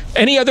being,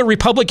 any other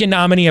Republican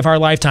nominee of our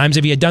lifetimes,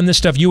 if he had done this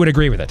stuff, you would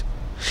agree with it.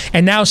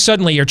 And now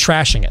suddenly you're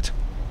trashing it.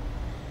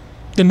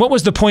 Then what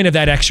was the point of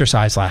that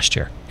exercise last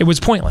year? It was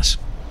pointless.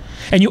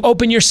 And you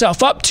open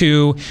yourself up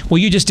to, well,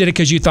 you just did it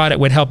because you thought it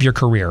would help your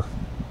career.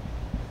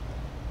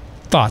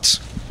 Thoughts?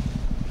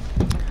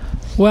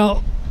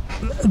 Well,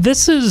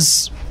 this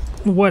is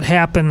what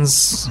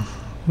happens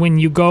when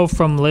you go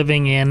from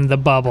living in the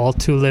bubble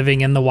to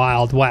living in the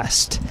Wild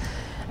West.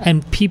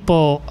 And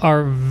people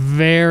are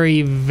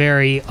very,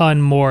 very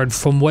unmoored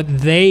from what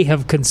they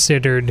have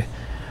considered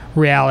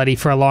reality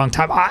for a long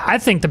time. I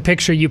think the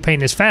picture you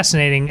paint is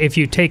fascinating if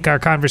you take our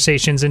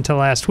conversations into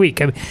last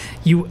week. I mean,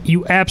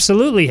 you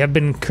absolutely have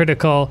been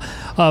critical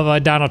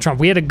of Donald Trump.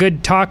 We had a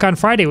good talk on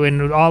Friday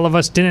when all of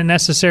us didn't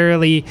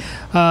necessarily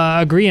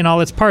agree in all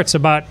its parts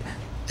about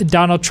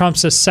Donald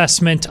Trump's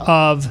assessment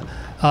of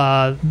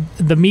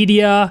the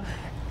media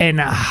and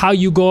how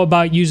you go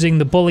about using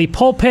the bully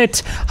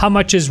pulpit, how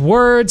much is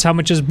words, how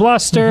much is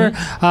bluster,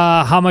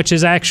 how much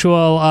is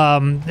actual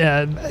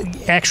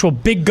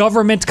big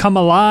government come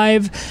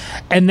alive.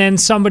 And then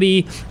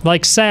somebody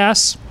like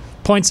Sass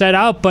points that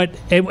out, but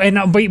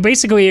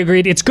basically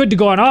agreed it's good to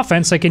go on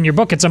offense. Like in your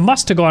book, it's a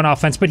must to go on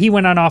offense, but he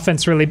went on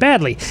offense really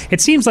badly. It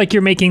seems like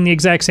you're making the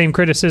exact same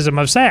criticism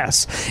of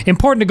Sass.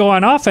 Important to go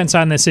on offense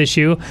on this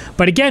issue,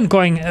 but again,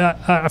 going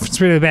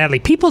offense really badly.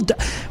 People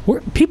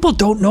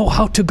don't know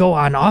how to go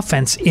on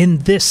offense in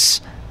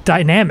this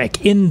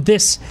dynamic in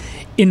this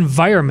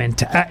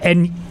environment.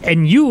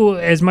 And you,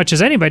 as much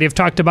as anybody, have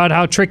talked about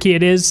how tricky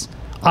it is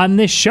on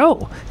this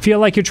show. Feel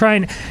like you're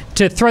trying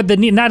to thread the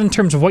needle, not in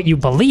terms of what you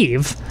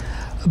believe,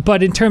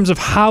 but in terms of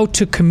how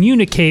to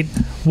communicate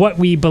what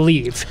we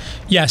believe.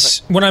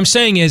 Yes. What I'm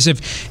saying is,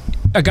 if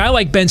a guy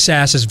like Ben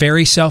Sasse is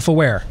very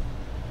self-aware,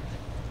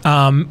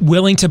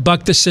 willing to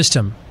buck the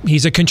system,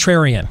 he's a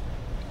contrarian.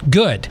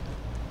 Good.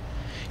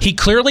 He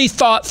clearly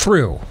thought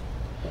through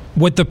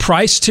what the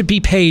price to be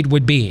paid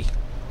would be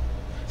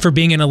for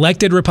being an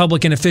elected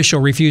Republican official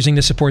refusing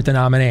to support the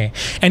nominee.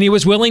 And he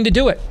was willing to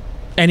do it.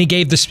 And he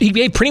gave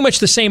pretty much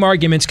the same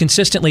arguments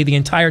consistently the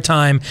entire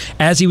time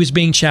as he was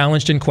being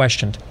challenged and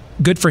questioned.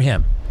 Good for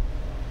him.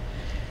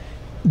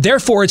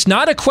 Therefore, it's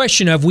not a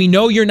question of, we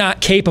know you're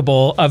not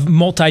capable of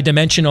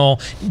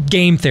multidimensional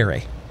game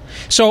theory.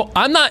 So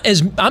I'm not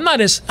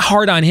as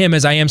hard on him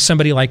as I am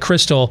somebody like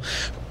Crystal,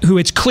 who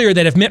it's clear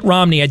that if Mitt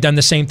Romney had done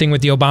the same thing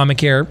with the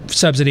Obamacare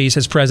subsidies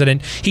as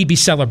president, he'd be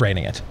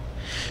celebrating it.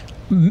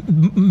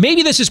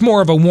 Maybe this is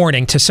more of a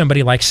warning to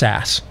somebody like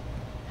Sasse,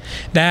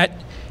 that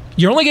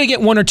you're only going to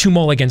get one or two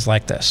mulligans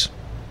like this.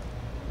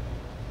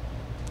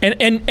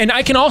 And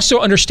I can also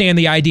understand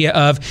the idea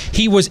of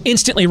he was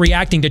instantly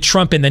reacting to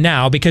Trump in the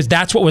now because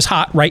that's what was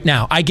hot right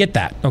now. I get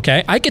that,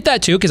 okay? I get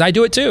that too, because I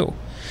do it too.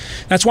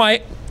 That's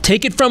why,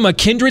 take it from a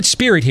kindred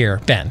spirit here,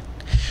 Ben.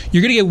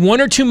 You're going to get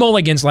one or two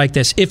mulligans like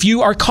this if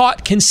you are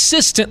caught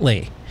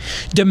consistently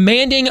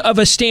demanding of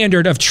a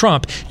standard of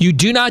Trump. You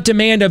do not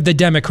demand of the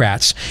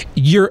Democrats.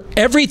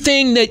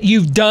 Everything that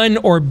you've done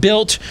or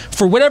built,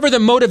 for whatever the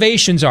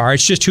motivations are,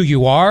 it's just who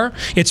you are.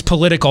 It's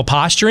political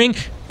posturing.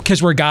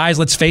 Because we're guys,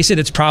 let's face it,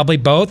 it's probably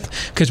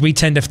both, because we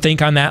tend to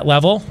think on that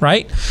level,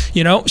 right?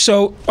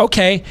 So,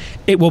 okay,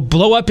 it will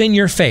blow up in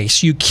your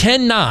face. You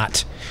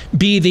cannot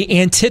be the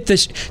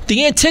antithesis.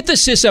 The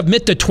antithesis of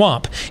Mitt the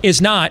Twomp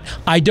is not,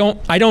 I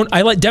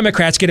let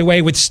Democrats get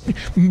away with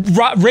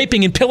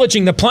raping and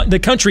pillaging the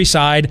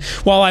countryside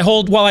while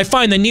I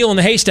find the needle in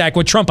the haystack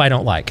with Trump I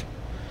don't like.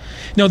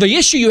 No, the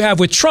issue you have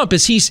with Trump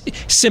is he's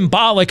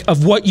symbolic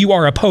of what you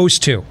are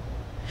opposed to.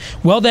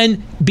 Well,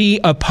 then be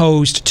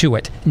opposed to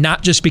it,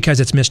 not just because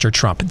it's Mr.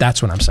 Trump. That's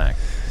what I'm saying.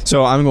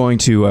 So I'm going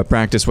to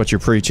practice what you're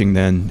preaching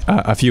then.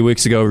 A few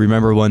weeks ago,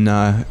 remember when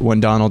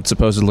Donald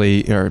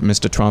supposedly, or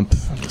Mr. Trump,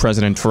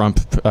 President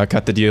Trump,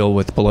 cut the deal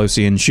with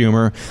Pelosi and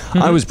Schumer? Mm-hmm.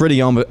 I was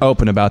pretty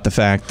open about the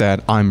fact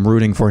that I'm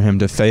rooting for him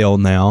to fail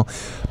now.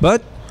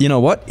 But you know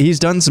what? He's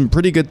done some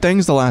pretty good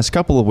things the last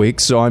couple of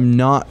weeks, so I'm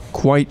not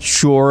quite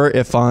sure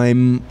if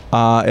I'm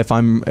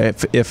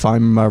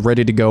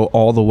ready to go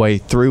all the way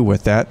through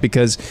with that,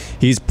 because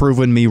he's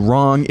proven me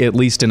wrong at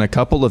least in a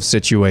couple of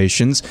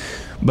situations.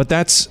 But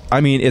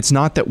it's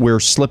not that we're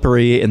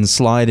slippery and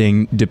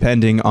sliding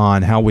depending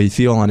on how we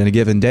feel on a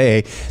given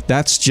day.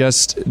 That's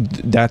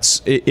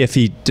if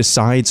he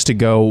decides to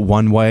go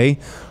one way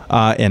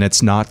and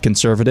it's not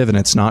conservative and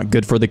it's not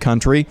good for the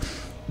country,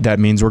 that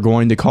means we're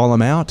going to call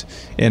him out.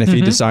 And if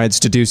he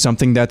decides to do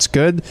something that's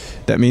good,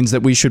 that means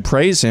that we should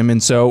praise him.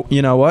 And so,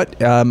 you know what?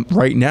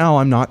 Right now,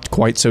 I'm not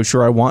quite so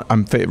sure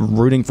I'm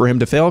rooting for him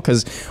to fail,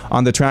 because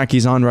on the track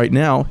he's on right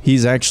now,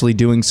 he's actually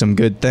doing some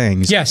good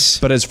things. Yes.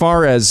 But as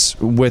far as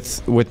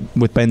with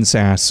Ben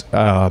Sasse,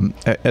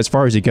 as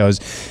far as he goes,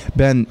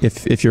 Ben,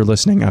 if you're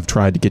listening, I've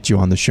tried to get you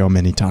on the show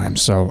many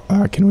times. So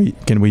can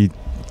we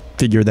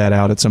figure that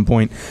out at some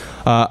point?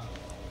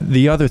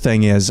 The other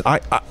thing is,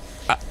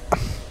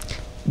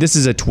 this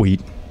is a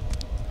tweet.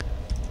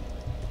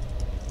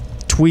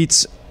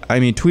 Tweets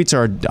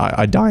are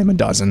a dime a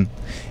dozen,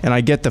 and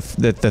I get the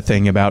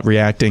thing about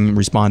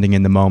responding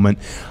in the moment.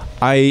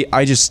 I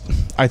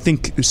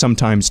think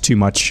sometimes too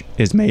much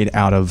is made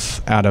out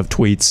of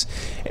tweets,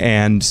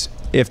 and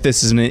if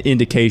this is an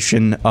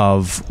indication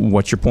of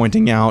what you're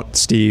pointing out,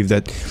 Steve,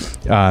 that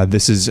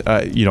this is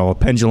a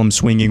pendulum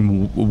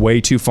swinging way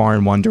too far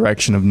in one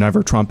direction of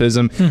never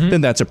Trumpism,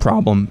 then that's a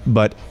problem.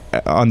 But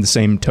on the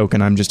same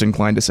token, I'm just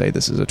inclined to say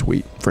this is a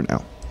tweet for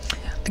now.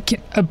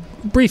 A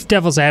brief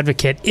devil's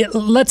advocate.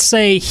 Let's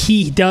say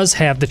he does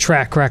have the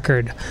track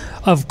record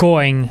of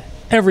going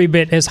every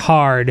bit as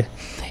hard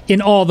in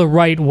all the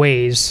right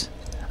ways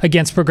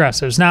against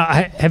progressives. Now,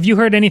 have you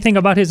heard anything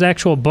about his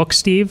actual book,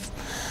 Steve?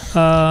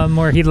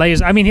 Where he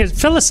lays,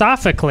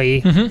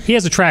 philosophically, he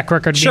has a track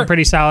record of being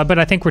pretty solid, but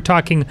I think we're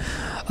talking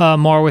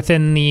more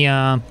within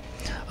the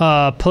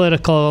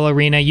political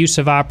arena, use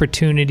of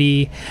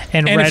opportunity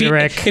and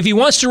rhetoric. If he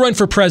wants to run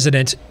for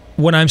president,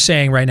 what I'm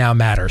saying right now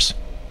matters.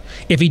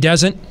 If he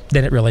doesn't,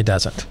 then it really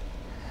doesn't.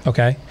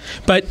 Okay?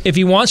 But if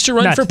he wants to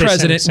run for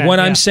president, what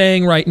I'm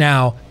saying right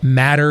now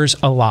matters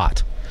a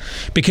lot.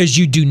 Because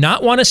you do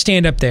not want to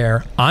stand up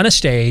there on a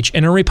stage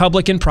in a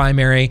Republican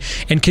primary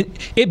and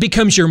it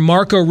becomes your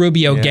Marco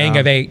Rubio gang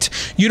of eight.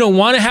 You don't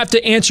want to have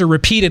to answer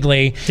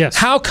repeatedly. Yes.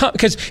 How come?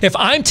 Because if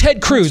I'm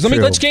Ted Cruz,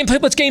 let's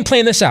game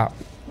plan this out.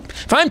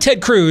 If I'm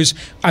Ted Cruz,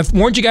 I've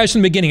warned you guys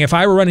from the beginning. If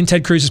I were running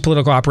Ted Cruz's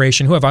political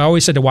operation, who have I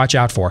always said to watch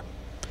out for?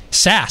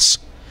 Sasse.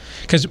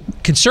 Because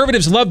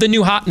conservatives love the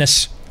new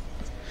hotness.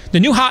 The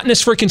new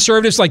hotness for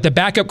conservatives, like the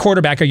backup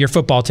quarterback of your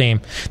football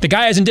team. The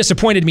guy hasn't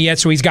disappointed me yet,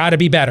 so he's got to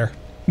be better.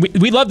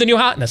 We love the new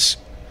hotness.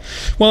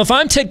 Well, if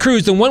I'm Ted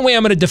Cruz, the one way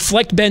I'm going to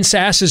deflect Ben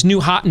Sass's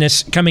new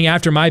hotness coming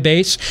after my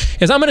base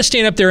is I'm going to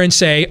stand up there and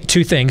say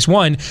two things.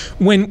 One,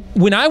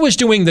 when I was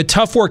doing the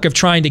tough work of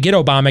trying to get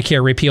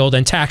Obamacare repealed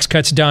and tax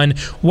cuts done,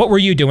 what were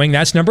you doing?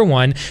 That's number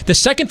one. The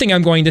second thing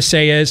I'm going to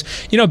say is,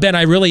 Ben,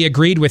 I really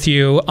agreed with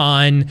you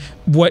on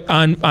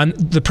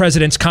the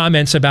president's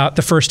comments about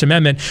the First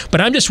Amendment, but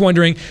I'm just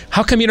wondering,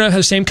 how come you don't have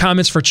the same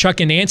comments for Chuck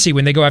and Nancy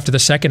when they go after the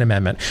Second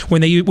Amendment,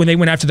 when they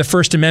went after the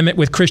First Amendment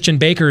with Christian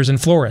bakers and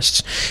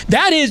florists?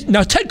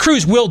 Now, Ted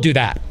Cruz will do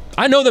that.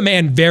 I know the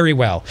man very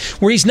well.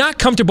 Where he's not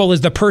comfortable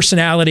is the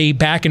personality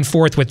back and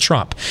forth with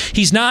Trump.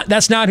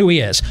 That's not who he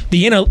is.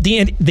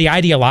 The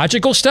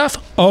ideological stuff,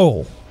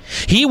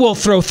 he will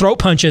throw throat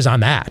punches on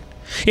that.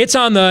 It's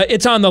on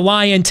the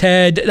lion,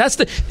 Ted.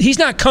 He's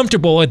not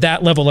comfortable at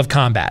that level of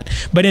combat.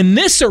 But in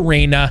this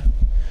arena,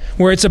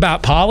 where it's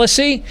about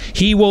policy,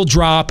 he will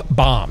drop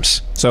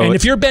bombs. And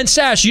if you're Ben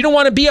Sasse, you don't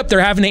want to be up there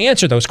having to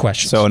answer those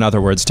questions. So in other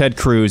words, Ted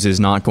Cruz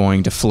is not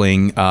going to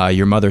fling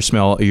your mother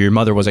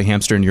was a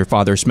hamster and your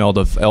father smelled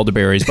of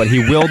elderberries, but he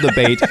will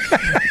debate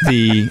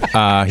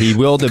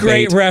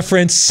Great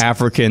reference.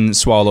 African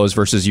swallows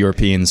versus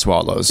European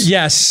swallows.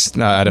 Yes.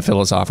 At a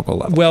philosophical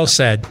level. Well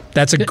said.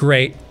 That's a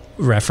great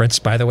reference,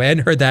 by the way. I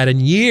hadn't heard that in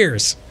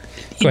years.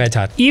 Go ahead,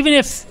 Todd. Even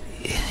if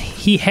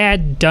he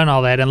had done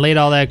all that and laid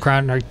all that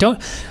groundwork,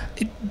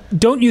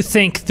 don't you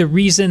think the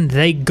reason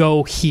they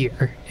go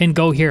here and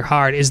go here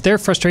hard is their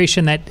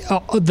frustration that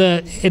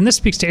and this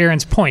speaks to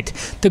Aaron's point,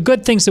 the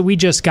good things that we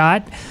just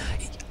got,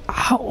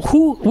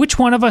 which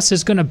one of us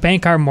is going to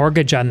bank our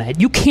mortgage on that?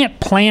 You can't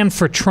plan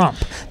for Trump.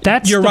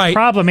 That's the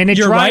problem, and it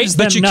drives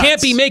them nuts. But you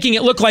can't be making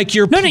it look like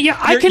you're planning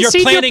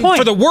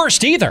for the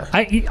worst either.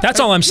 That's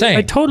all I'm saying.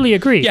 I totally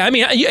agree. Yeah, I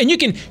mean, and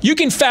you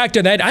can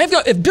factor that.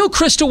 If Bill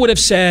Kristol would have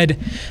said,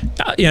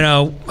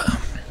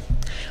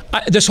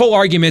 this whole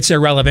argument's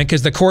irrelevant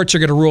because the courts are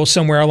going to rule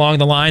somewhere along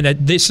the line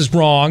that this is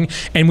wrong,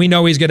 and we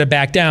know he's going to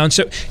back down.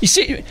 So you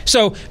see,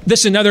 this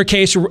is another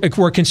case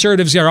where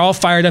conservatives are all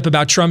fired up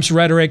about Trump's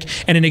rhetoric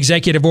and an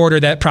executive order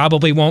that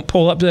probably won't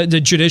pull up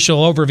the judicial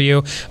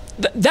overview.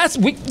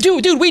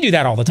 We do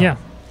that all the time.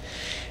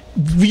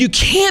 Yeah. You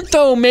can't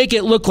though make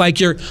it look like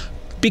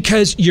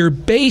because your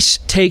base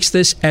takes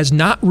this as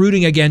not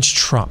rooting against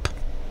Trump,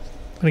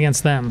 but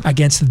against them.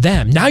 Against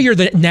them. Now you're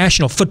the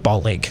National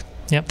Football League.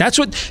 Yep. That's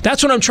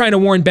what I'm trying to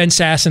warn Ben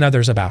Sasse and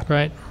others about.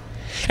 Right.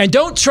 And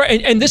don't try.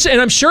 And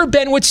I'm sure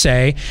Ben would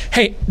say,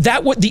 "Hey,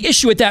 the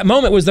issue at that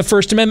moment was the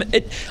First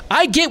Amendment."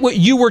 I get what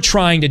you were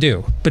trying to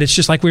do, but it's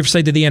just like we've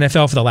said to the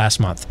NFL for the last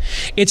month.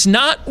 It's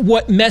not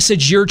what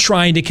message you're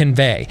trying to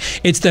convey.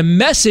 It's the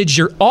message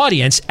your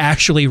audience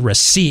actually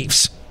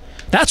receives.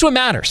 That's what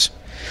matters.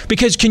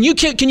 Because can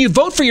you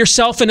vote for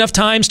yourself enough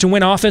times to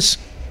win office?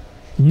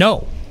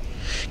 No.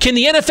 Can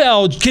the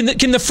NFL,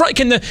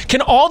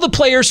 can all the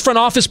players, front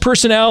office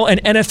personnel,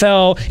 and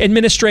NFL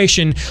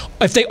administration,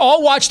 if they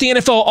all watch the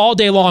NFL all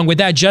day long, would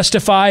that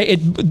justify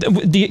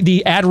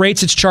the ad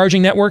rates it's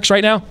charging networks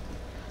right now?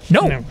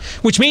 No.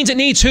 Which means it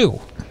needs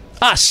who?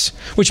 Us.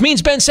 Which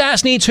means Ben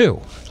Sasse needs who?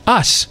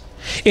 Us.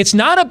 It's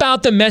not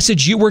about the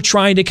message you were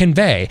trying to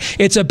convey.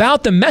 It's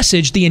about the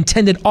message the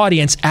intended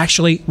audience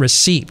actually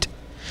received.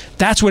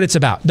 That's what it's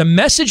about. The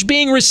message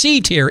being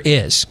received here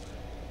is,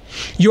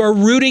 you're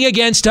rooting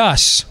against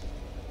us.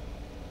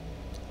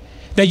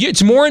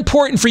 It's more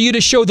important for you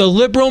to show the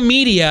liberal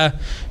media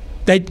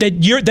that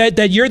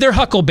you're their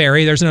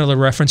huckleberry. There's another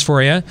reference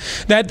for you.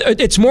 That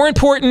it's more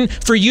important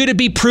for you to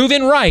be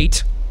proven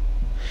right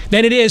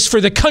than it is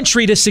for the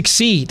country to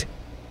succeed.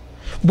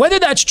 Whether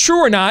that's true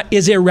or not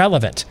is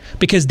irrelevant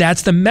because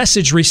that's the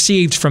message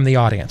received from the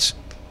audience.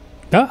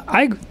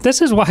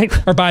 This is why,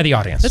 or by the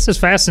audience. This is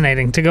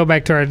fascinating to go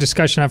back to our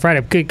discussion on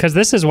Friday, because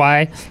this is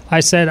why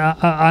I said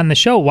on the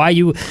show why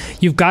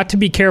you've got to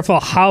be careful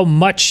how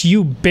much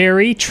you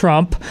bury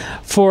Trump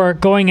for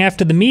going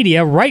after the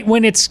media right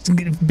when it's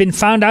been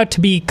found out to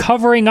be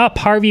covering up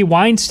Harvey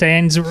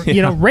Weinstein's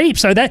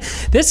rapes. So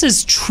this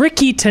is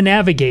tricky to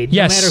navigate,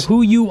 no matter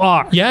who you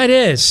are. Yeah, it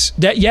is.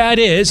 It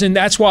is, and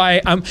that's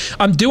why I'm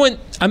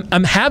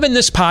having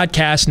this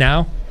podcast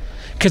now.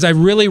 Because I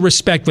really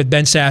respect what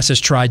Ben Sasse has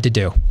tried to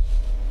do,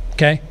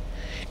 okay?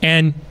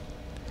 And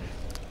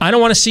I don't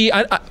want to see...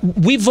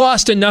 we've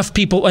lost enough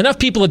people. Enough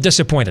people have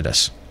disappointed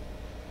us.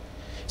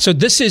 So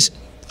this is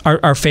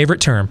our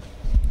favorite term,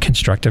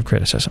 constructive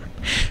criticism.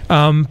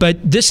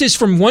 But this is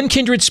from one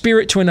kindred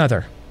spirit to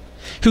another,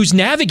 who's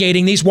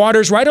navigating these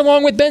waters right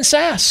along with Ben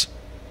Sasse.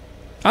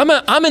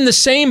 I'm in the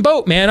same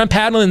boat, man. I'm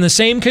paddling in the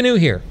same canoe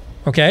here,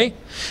 okay?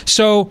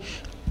 So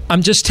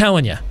I'm just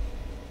telling you.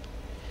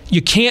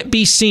 You can't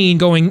be seen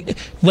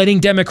letting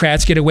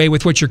Democrats get away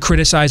with what you're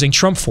criticizing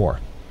Trump for.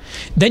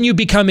 Then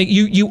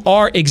you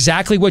are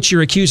exactly what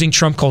you're accusing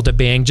Trump cult of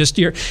being.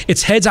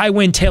 It's heads I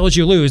win, tails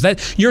you lose.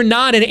 That you're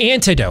not an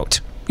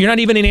antidote. You're not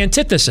even an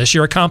antithesis.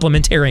 You're a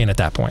complementarian at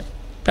that point.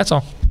 That's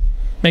all.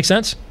 Make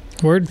sense?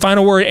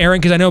 Final word, Aaron,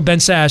 because I know Ben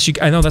Sass.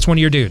 I know that's one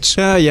of your dudes.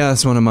 Yeah,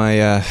 that's one of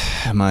my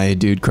my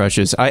dude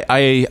crushes.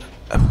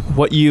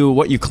 What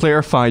you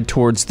clarified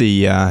towards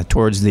the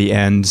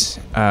end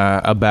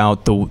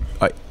about the.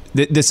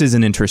 This is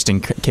an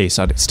interesting case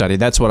study.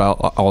 That's what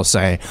I'll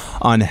say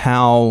on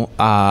how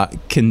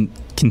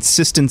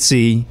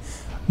consistency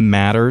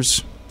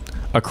matters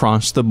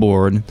across the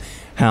board.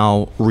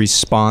 How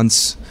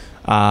response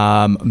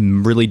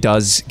really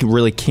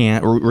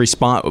can't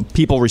respond.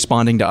 People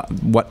responding to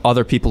what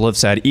other people have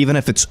said, even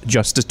if it's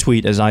just a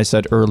tweet, as I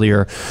said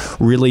earlier,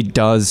 really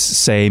does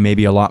say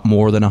maybe a lot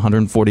more than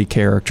 140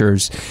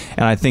 characters.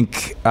 And I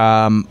think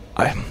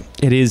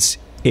it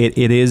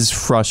is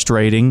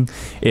frustrating.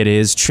 It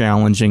is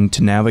challenging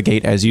to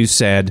navigate, as you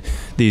said,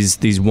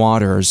 these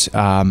waters,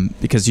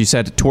 because you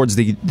said towards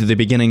the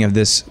beginning of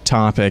this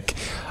topic,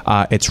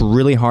 it's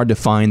really hard to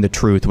find the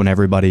truth when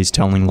everybody's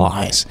telling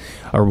lies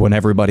or when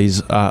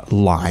everybody's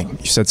lying.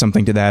 You said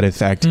something to that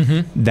effect.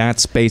 Mm-hmm.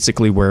 That's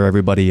basically where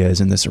everybody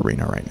is in this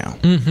arena right now.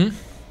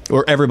 Mm-hmm.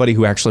 Or everybody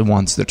who actually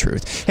wants the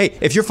truth. Hey,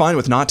 if you're fine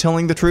with not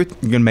telling the truth,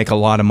 you're going to make a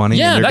lot of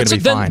money and you're going to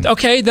be fine.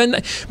 Okay,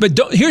 but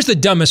here's the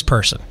dumbest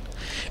person.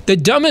 The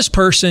dumbest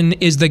person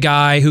is the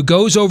guy who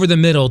goes over the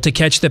middle to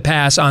catch the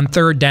pass on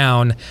third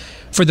down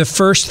for the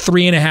first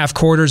 3.5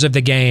 quarters of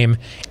the game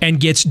and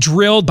gets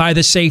drilled by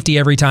the safety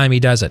every time he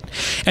does it.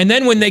 And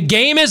then when the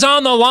game is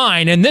on the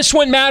line, and this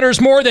one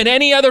matters more than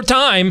any other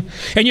time,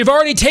 and you've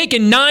already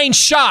taken 9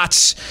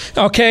 shots,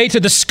 okay, to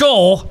the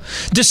skull,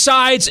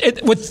 decides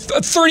with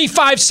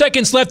 35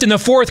 seconds left in the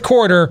fourth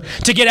quarter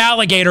to get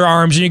alligator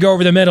arms and you go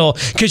over the middle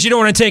because you don't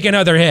want to take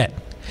another hit.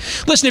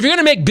 Listen, if you're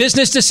going to make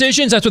business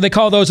decisions, that's what they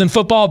call those in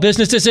football,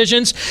 business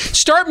decisions,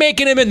 start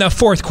making them in the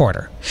fourth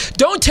quarter.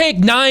 Don't take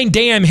 9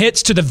 damn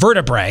hits to the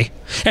vertebrae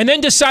and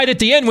then decide at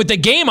the end with the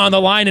game on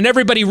the line and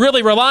everybody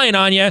really relying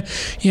on you,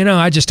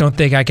 I just don't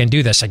think I can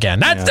do this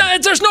again.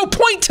 There's no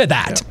point to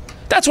that. Yeah.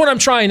 That's what I'm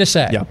trying to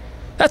say. Yeah.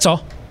 That's all.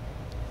 All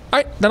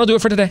right, that'll do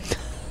it for today.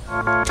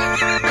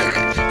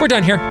 We're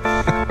done here.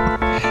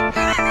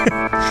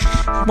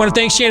 I want to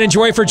thank Shannon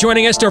Joy for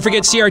joining us. Don't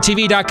forget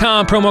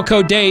CRTV.com, promo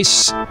code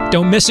DACE.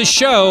 Don't miss a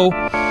show.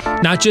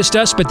 Not just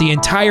us, but the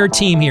entire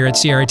team here at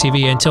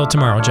CRTV. Until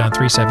tomorrow, John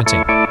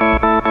 3:17.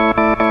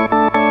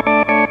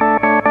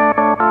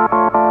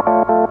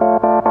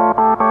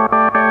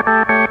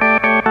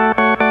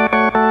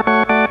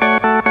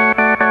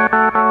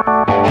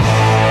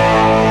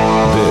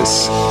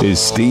 This is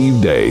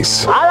Steve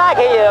Dace. I like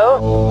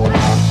you.